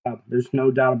premier job. There's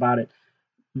no doubt about it.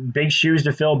 Big shoes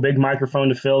to fill, big microphone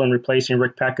to fill, and replacing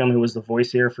Rick Peckham, who was the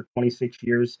voice here for 26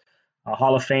 years, a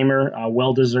Hall of Famer,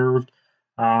 well-deserved.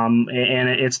 And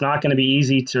it's not going to be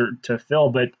easy to fill,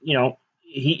 but,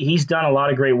 he's done a lot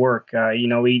of great work.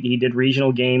 He did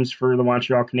regional games for the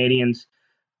Montreal Canadiens,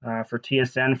 for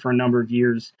TSN for a number of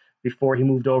years before he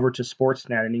moved over to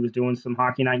Sportsnet, and he was doing some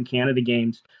Hockey Night in Canada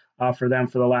games for them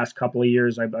for the last couple of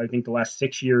years. I think the last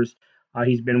 6 years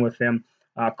he's been with them.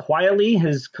 Quietly,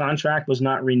 his contract was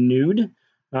not renewed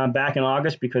back in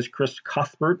August because Chris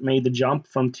Cuthbert made the jump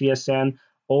from TSN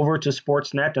over to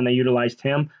Sportsnet, and they utilized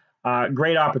him.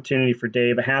 Great opportunity for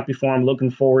Dave. Happy for him.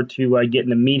 Looking forward to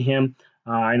getting to meet him.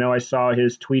 I know I saw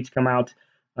his tweets come out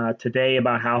today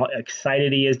about how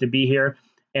excited he is to be here.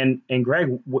 And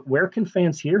Greg, where can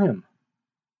fans hear him?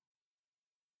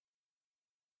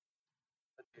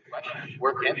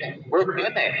 Where can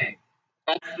they?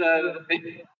 That's the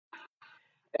thing.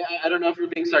 I don't know if you're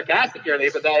being sarcastic here,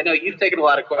 but I know you've taken a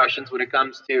lot of questions when it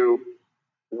comes to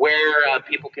where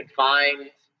people can find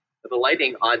the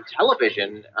Lightning on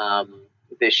television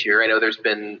this year. I know there's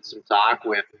been some talk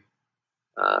with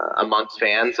amongst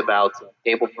fans about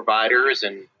cable providers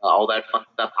and all that fun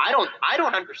stuff. I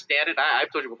don't understand it.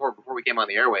 I've told you before we came on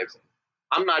the airwaves.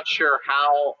 I'm not sure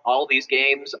how all these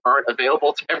games aren't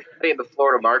available to everybody in the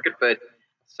Florida market, but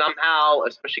somehow,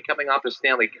 especially coming off the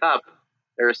Stanley Cup,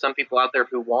 there are some people out there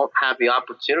who won't have the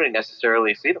opportunity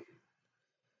necessarily to see them.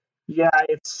 Yeah,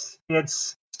 it's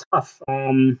tough.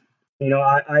 I'm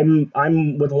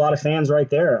with a lot of fans right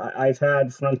there. I've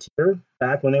had Frontier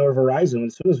back when they were Verizon.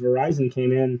 As soon as Verizon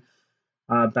came in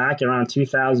back around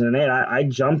 2008, I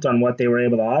jumped on what they were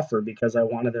able to offer because I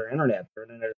wanted their internet. Their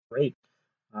internet is great,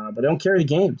 but they don't carry the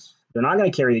games. They're not going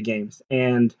to carry the games,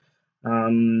 and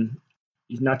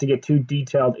not to get too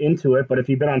detailed into it, but if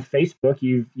you've been on Facebook,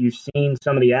 you've seen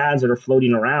some of the ads that are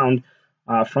floating around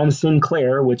from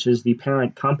Sinclair, which is the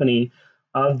parent company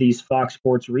of these Fox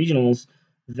Sports regionals,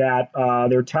 that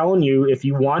they're telling you if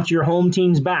you want your home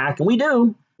teams back, and we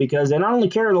do, because they not only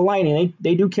carry the Lightning,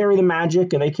 they do carry the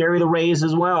Magic, and they carry the Rays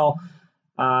as well.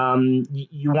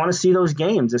 You want to see those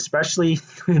games, especially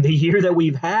the year that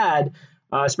we've had,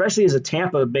 especially as a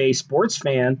Tampa Bay sports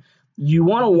fan. You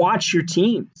want to watch your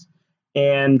teams.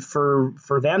 And for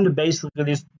them to basically,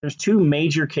 there's two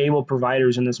major cable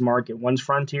providers in this market. One's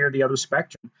Frontier, the other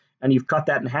Spectrum, and you've cut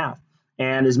that in half.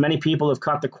 And as many people have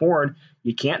cut the cord,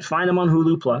 you can't find them on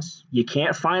Hulu Plus. You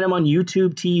can't find them on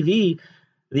YouTube TV.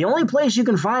 The only place you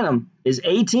can find them is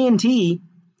AT&T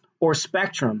or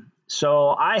Spectrum. So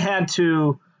I had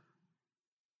to,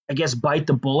 I guess, bite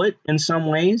the bullet in some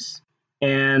ways.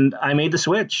 And I made the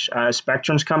switch.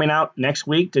 Spectrum's coming out next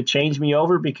week to change me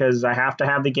over because I have to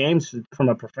have the games from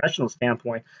a professional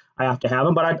standpoint. I have to have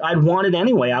them, but I'd want it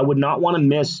anyway. I would not want to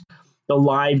miss the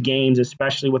live games,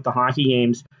 especially with the hockey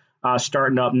games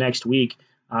starting up next week.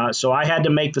 So I had to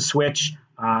make the switch.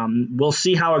 We'll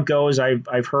see how it goes.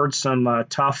 I've heard some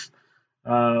tough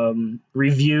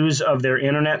reviews of their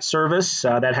internet service.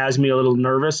 That has me a little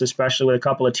nervous, especially with a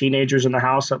couple of teenagers in the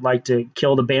house that like to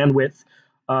kill the bandwidth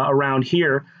around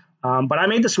here. But I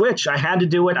made the switch. I had to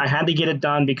do it. I had to get it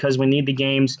done because we need the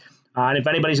games. And if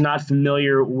anybody's not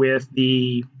familiar with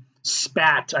the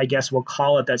spat, I guess we'll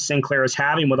call it, that Sinclair is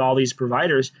having with all these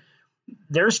providers,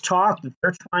 there's talk that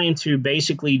they're trying to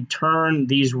basically turn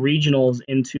these regionals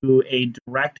into a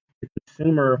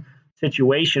direct-to-consumer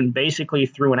situation, basically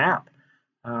through an app.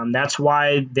 That's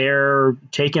why they're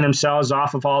taking themselves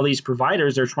off of all these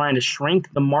providers. They're trying to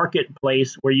shrink the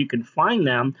marketplace where you can find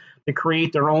them to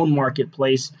create their own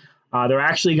marketplace. They're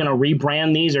actually going to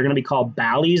rebrand these. They're going to be called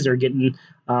Bally's. They're getting,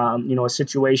 a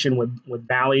situation with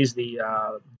Bally's, the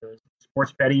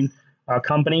sports betting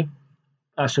company.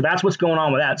 So that's what's going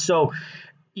on with that. So,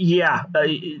 yeah,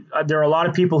 there are a lot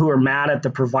of people who are mad at the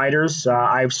providers.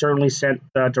 I've certainly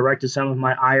directed some of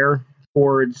my ire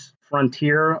towards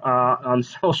Frontier on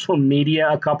social media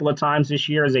a couple of times this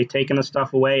year as they've taken the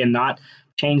stuff away and not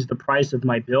changed the price of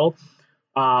my bill.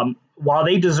 While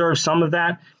they deserve some of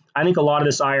that, I think a lot of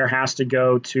this ire has to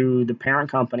go to the parent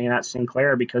company, and that's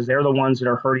Sinclair, because they're the ones that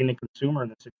are hurting the consumer in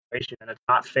this situation, and it's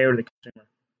not fair to the consumer.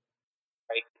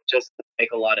 Right? Just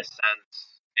make a lot of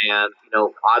sense. And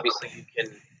obviously you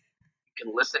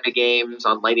can listen to games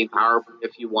on Lightning Power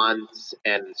if you want,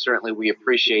 and certainly we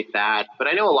appreciate that. But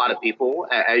I know a lot of people,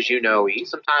 as you know,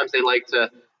 sometimes they like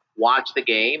to watch the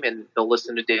game and they'll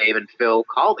listen to Dave and Phil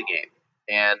call the game.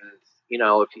 And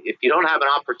if you don't have an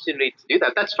opportunity to do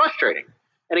that, that's frustrating.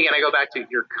 And again, I go back to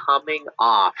you're coming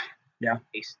off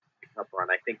a Cup run.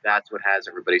 I think that's what has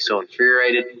everybody so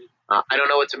infuriated. I don't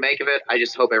know what to make of it. I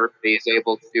just hope everybody is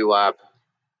able to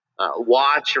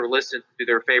watch or listen to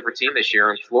their favorite team this year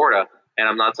in Florida. And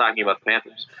I'm not talking about the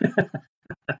Panthers.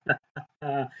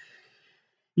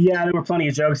 Yeah, there were plenty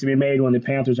of jokes to be made when the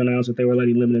Panthers announced that they were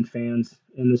letting limited fans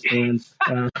in the stands.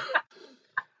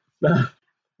 But I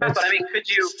mean,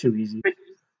 it's too easy. It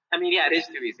is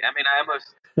too easy. I mean, I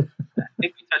think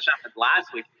we touched on it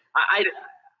last week. I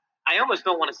almost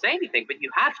don't want to say anything, but you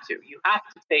have to. You have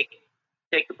to take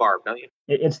the barb, don't you?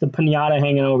 It's the pinata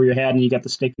hanging over your head, and you got the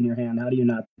stick in your hand. How do you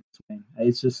not swing?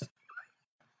 It's just.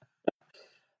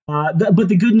 But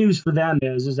the good news for them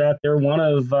is that they're one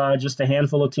of just a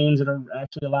handful of teams that are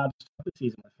actually allowed to start the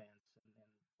season with fans.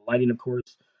 And Lightning, of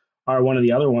course, are one of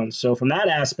the other ones. So from that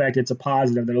aspect, it's a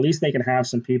positive that at least they can have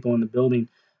some people in the building.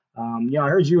 I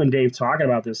heard you and Dave talking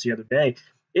about this the other day.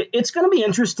 It's going to be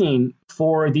interesting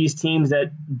for these teams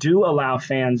that do allow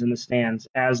fans in the stands,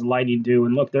 as Lightning do.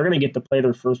 And look, they're going to get to play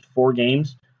their first 4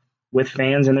 games with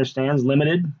fans in their stands,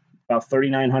 limited, about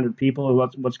 3,900 people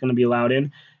is what's going to be allowed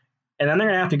in. And then they're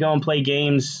going to have to go and play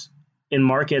games in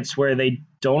markets where they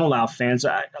don't allow fans.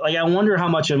 I wonder how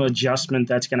much of an adjustment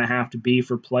that's going to have to be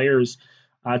for players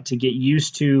to get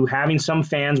used to having some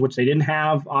fans, which they didn't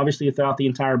have, obviously, throughout the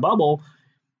entire bubble.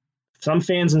 Some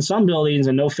fans in some buildings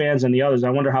and no fans in the others.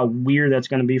 I wonder how weird that's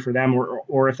going to be for them,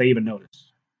 or if they even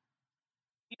notice.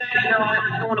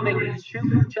 I don't want to make it too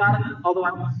much out of it, although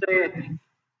I will say I think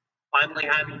finally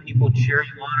having people cheer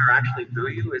you on or actually boo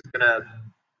you is going to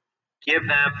give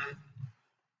them –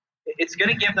 it's going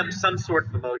to give them some sort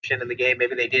of emotion in the game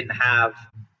maybe they didn't have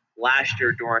last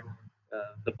year during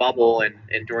the bubble and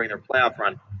during their playoff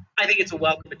run. I think it's a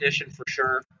welcome addition for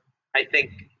sure. I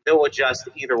think they'll adjust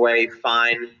either way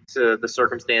fine to the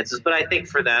circumstances. But I think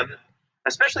for them,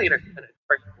 especially in a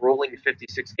rolling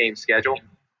 56-game schedule,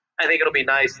 I think it'll be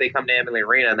nice they come to Amalie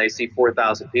Arena and they see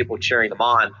 4,000 people cheering them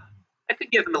on. I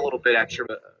could give them a little bit extra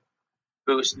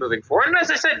boost moving forward. And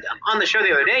as I said on the show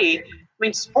the other day, I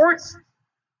mean, sports –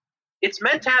 it's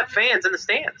meant to have fans in the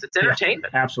stands. It's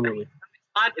entertainment. Yeah, absolutely.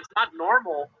 It's not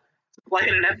normal to play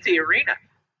in an empty arena.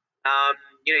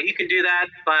 You can do that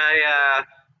by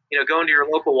going to your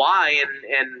local Y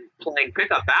and playing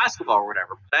pickup basketball or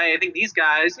whatever. But I think these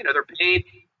guys, they're paid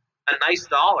a nice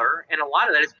dollar, and a lot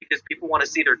of that is because people want to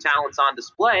see their talents on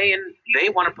display and they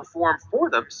want to perform for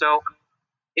them. So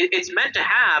it's meant to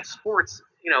have sports,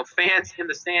 fans in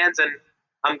the stands, and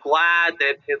I'm glad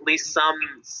that at least some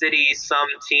cities, some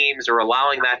teams are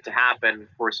allowing that to happen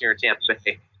for us here in Tampa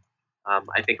Bay.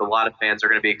 I think a lot of fans are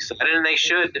going to be excited, and they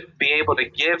should be able to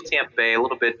give Tampa Bay a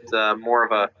little bit more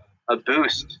of a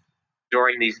boost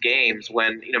during these games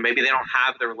when maybe they don't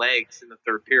have their legs in the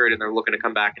third period and they're looking to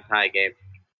come back and tie a game.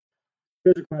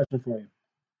 Here's a question for you.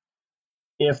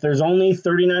 If there's only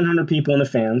 3,900 people in the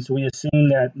fans, we assume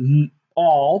that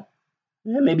all,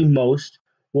 maybe most,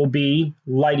 will be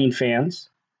Lightning fans.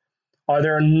 Are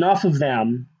there enough of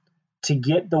them to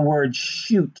get the word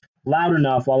shoot loud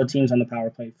enough while the team's on the power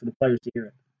play for the players to hear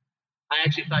it? I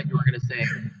actually thought you were going to say,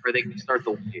 or they can start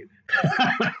the wave.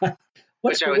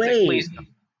 What's Which I the would wave? say, please don't.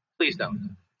 Please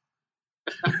don't.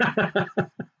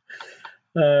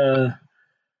 All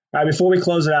right, before we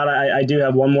close it out, I do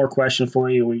have one more question for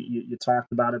you. You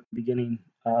talked about at the beginning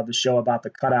of the show about the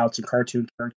cutouts and cartoon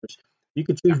characters. If you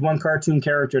could choose one cartoon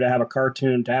character to have a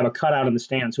cutout in the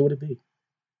stands, who would it be?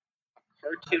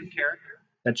 Cartoon character?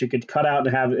 That you could cut out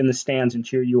and have in the stands and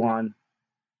cheer you on,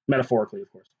 metaphorically,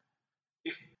 of course.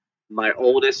 My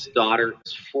oldest daughter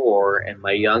is 4, and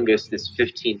my youngest is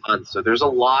 15 months. So there's a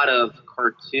lot of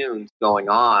cartoons going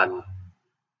on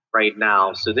right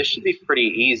now. So this should be pretty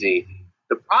easy.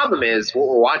 The problem is what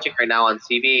we're watching right now on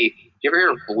TV. Do you ever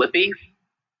hear of Blippi?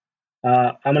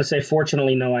 I'm going to say,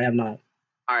 fortunately, no, I have not.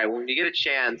 All right, when you get a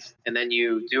chance and then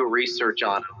you do research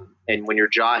on him, and when your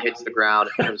jaw hits the ground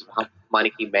in terms of how much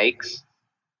money he makes,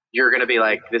 you're going to be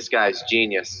like, this guy's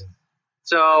genius.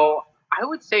 So I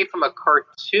would say from a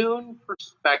cartoon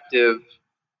perspective,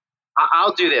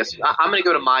 I'll do this. I'm going to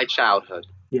go to my childhood.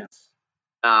 Yes.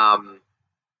 What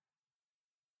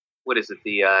is it,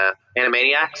 the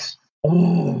Animaniacs?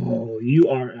 Oh,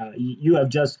 You have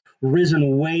just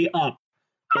risen way up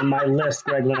in my list,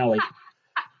 Greg Linelli.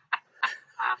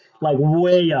 Like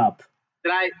way up.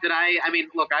 Did I mean,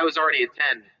 look, I was already a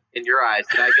 10 in your eyes.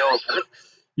 Did I go 11?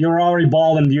 You're already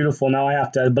bald and beautiful. Now I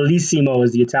have to. Bellissimo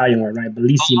is the Italian word, right?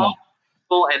 Bellissimo.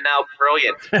 And now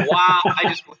brilliant. Wow, I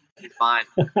just fine.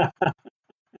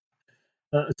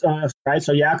 Right,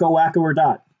 so Yakko, Wacko, or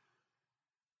Dot?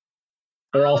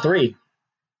 Or all three?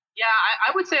 Yeah,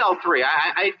 I would say all three.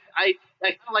 I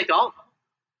kind of liked all of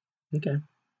them. Okay.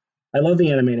 I love the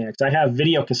Animaniacs. I have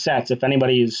video cassettes, if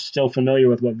anybody is still familiar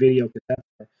with what video cassettes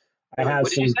are. I have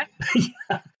what did you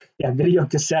say? Yeah, video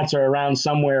cassettes are around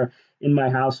somewhere in my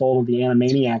household of the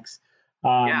Animaniacs.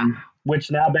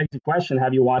 Which now begs the question,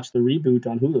 have you watched the reboot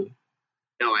on Hulu?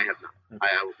 No, I have not. Okay.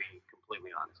 I will be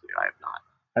completely honest with you. I have not.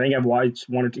 I think I've watched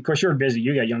one or two. Of course, you're busy.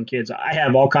 You got young kids. I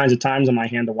have all kinds of times on my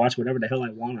hand to watch whatever the hell I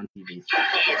want on TV.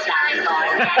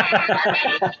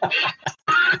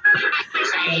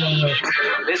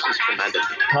 This was tremendous.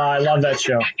 I love that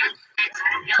show.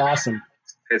 Awesome.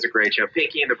 It's a great show.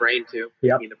 Pinky and the Brain, too.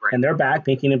 Yep. Pinky and the Brain. And they're back.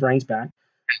 Pinky and the Brain's back.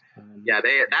 Yeah,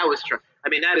 that was true. I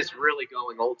mean, that is really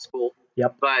going old school.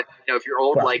 Yep. But, if you're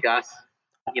old like us,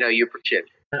 you appreciate it.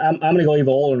 I'm going to go even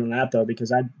older than that, though,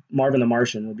 because Marvin the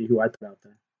Martian would be who I put out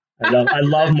there. I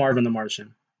love Marvin the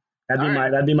Martian.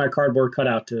 That'd be my cardboard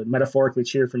cutout to metaphorically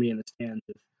cheer for me in the stands.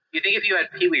 You think if you had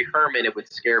Pee Wee Herman, it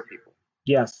would scare people?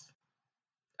 Yes.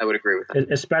 I would agree with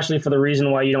that. Especially for the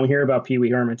reason why you don't hear about Pee Wee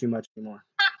Herman too much anymore.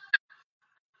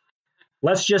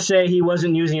 Let's just say he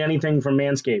wasn't using anything from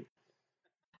Manscaped.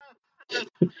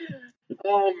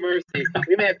 Oh, mercy.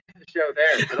 We may have to end the show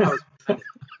there.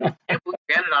 But that was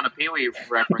get it on a Pee Wee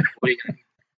reference.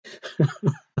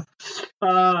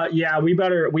 Yeah, we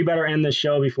better end the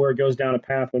show before it goes down a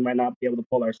path we might not be able to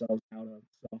pull ourselves out of.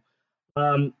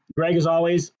 So, Greg, as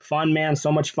always, fun, man.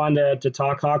 So much fun to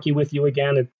talk hockey with you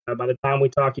again. By the time we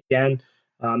talk again,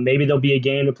 maybe there'll be a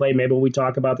game to play. Maybe we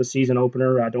talk about the season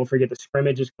opener. Don't forget the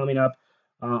scrimmage is coming up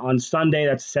on Sunday.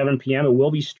 That's 7 p.m. It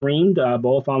will be streamed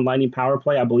both on Lightning Power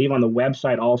Play, I believe, on the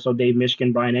website. Also, Dave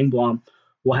Mishkin, Brian Engblom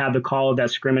will have the call of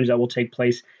that scrimmage that will take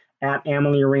place at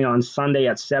Amalie Arena on Sunday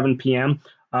at 7 p.m.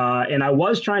 And I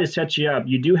was trying to set you up.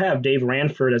 You do have Dave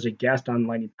Ranford as a guest on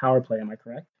Lightning Power Play. Am I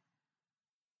correct?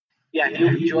 Yeah,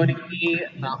 he'll be joining me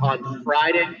on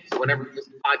Friday. So whenever this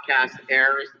podcast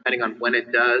airs, depending on when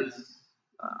it does,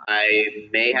 I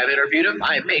may have interviewed him.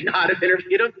 I may not have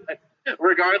interviewed him. But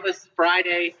regardless,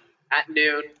 Friday at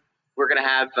noon, we're going to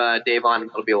have Dave on.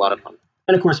 It'll be a lot of fun.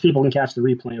 And, of course, people can catch the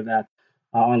replay of that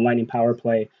on Lightning Power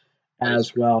Play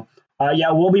as well.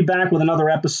 Yeah, we'll be back with another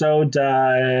episode.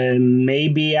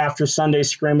 Maybe after Sunday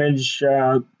scrimmage,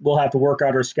 we'll have to work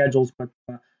out our schedules, but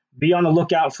be on the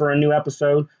lookout for a new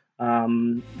episode.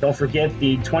 Don't forget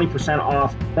the 20%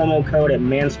 off promo code at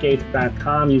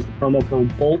manscaped.com. Use the promo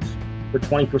code BOLTS for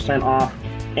 20% off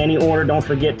any order. Don't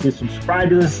forget to subscribe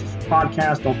to this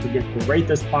podcast. Don't forget to rate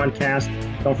this podcast.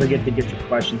 Don't forget to get your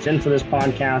questions in for this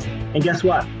podcast. And guess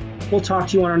what? We'll talk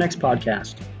to you on our next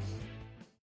podcast.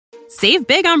 Save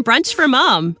big on brunch for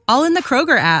mom, all in the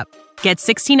Kroger app. Get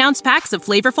 16-ounce packs of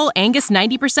flavorful Angus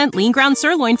 90% lean ground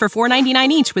sirloin for $4.99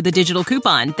 each with a digital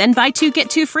coupon. Then buy 2, get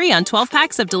 2 free on 12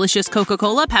 packs of delicious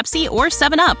Coca-Cola, Pepsi, or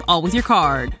 7-Up, all with your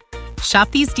card.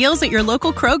 Shop these deals at your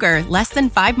local Kroger, less than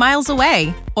 5 miles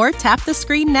away. Or tap the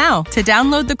screen now to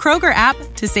download the Kroger app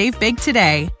to save big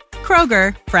today.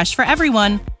 Kroger, fresh for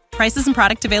everyone. Prices and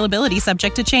product availability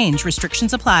subject to change.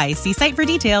 Restrictions apply. See site for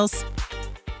details.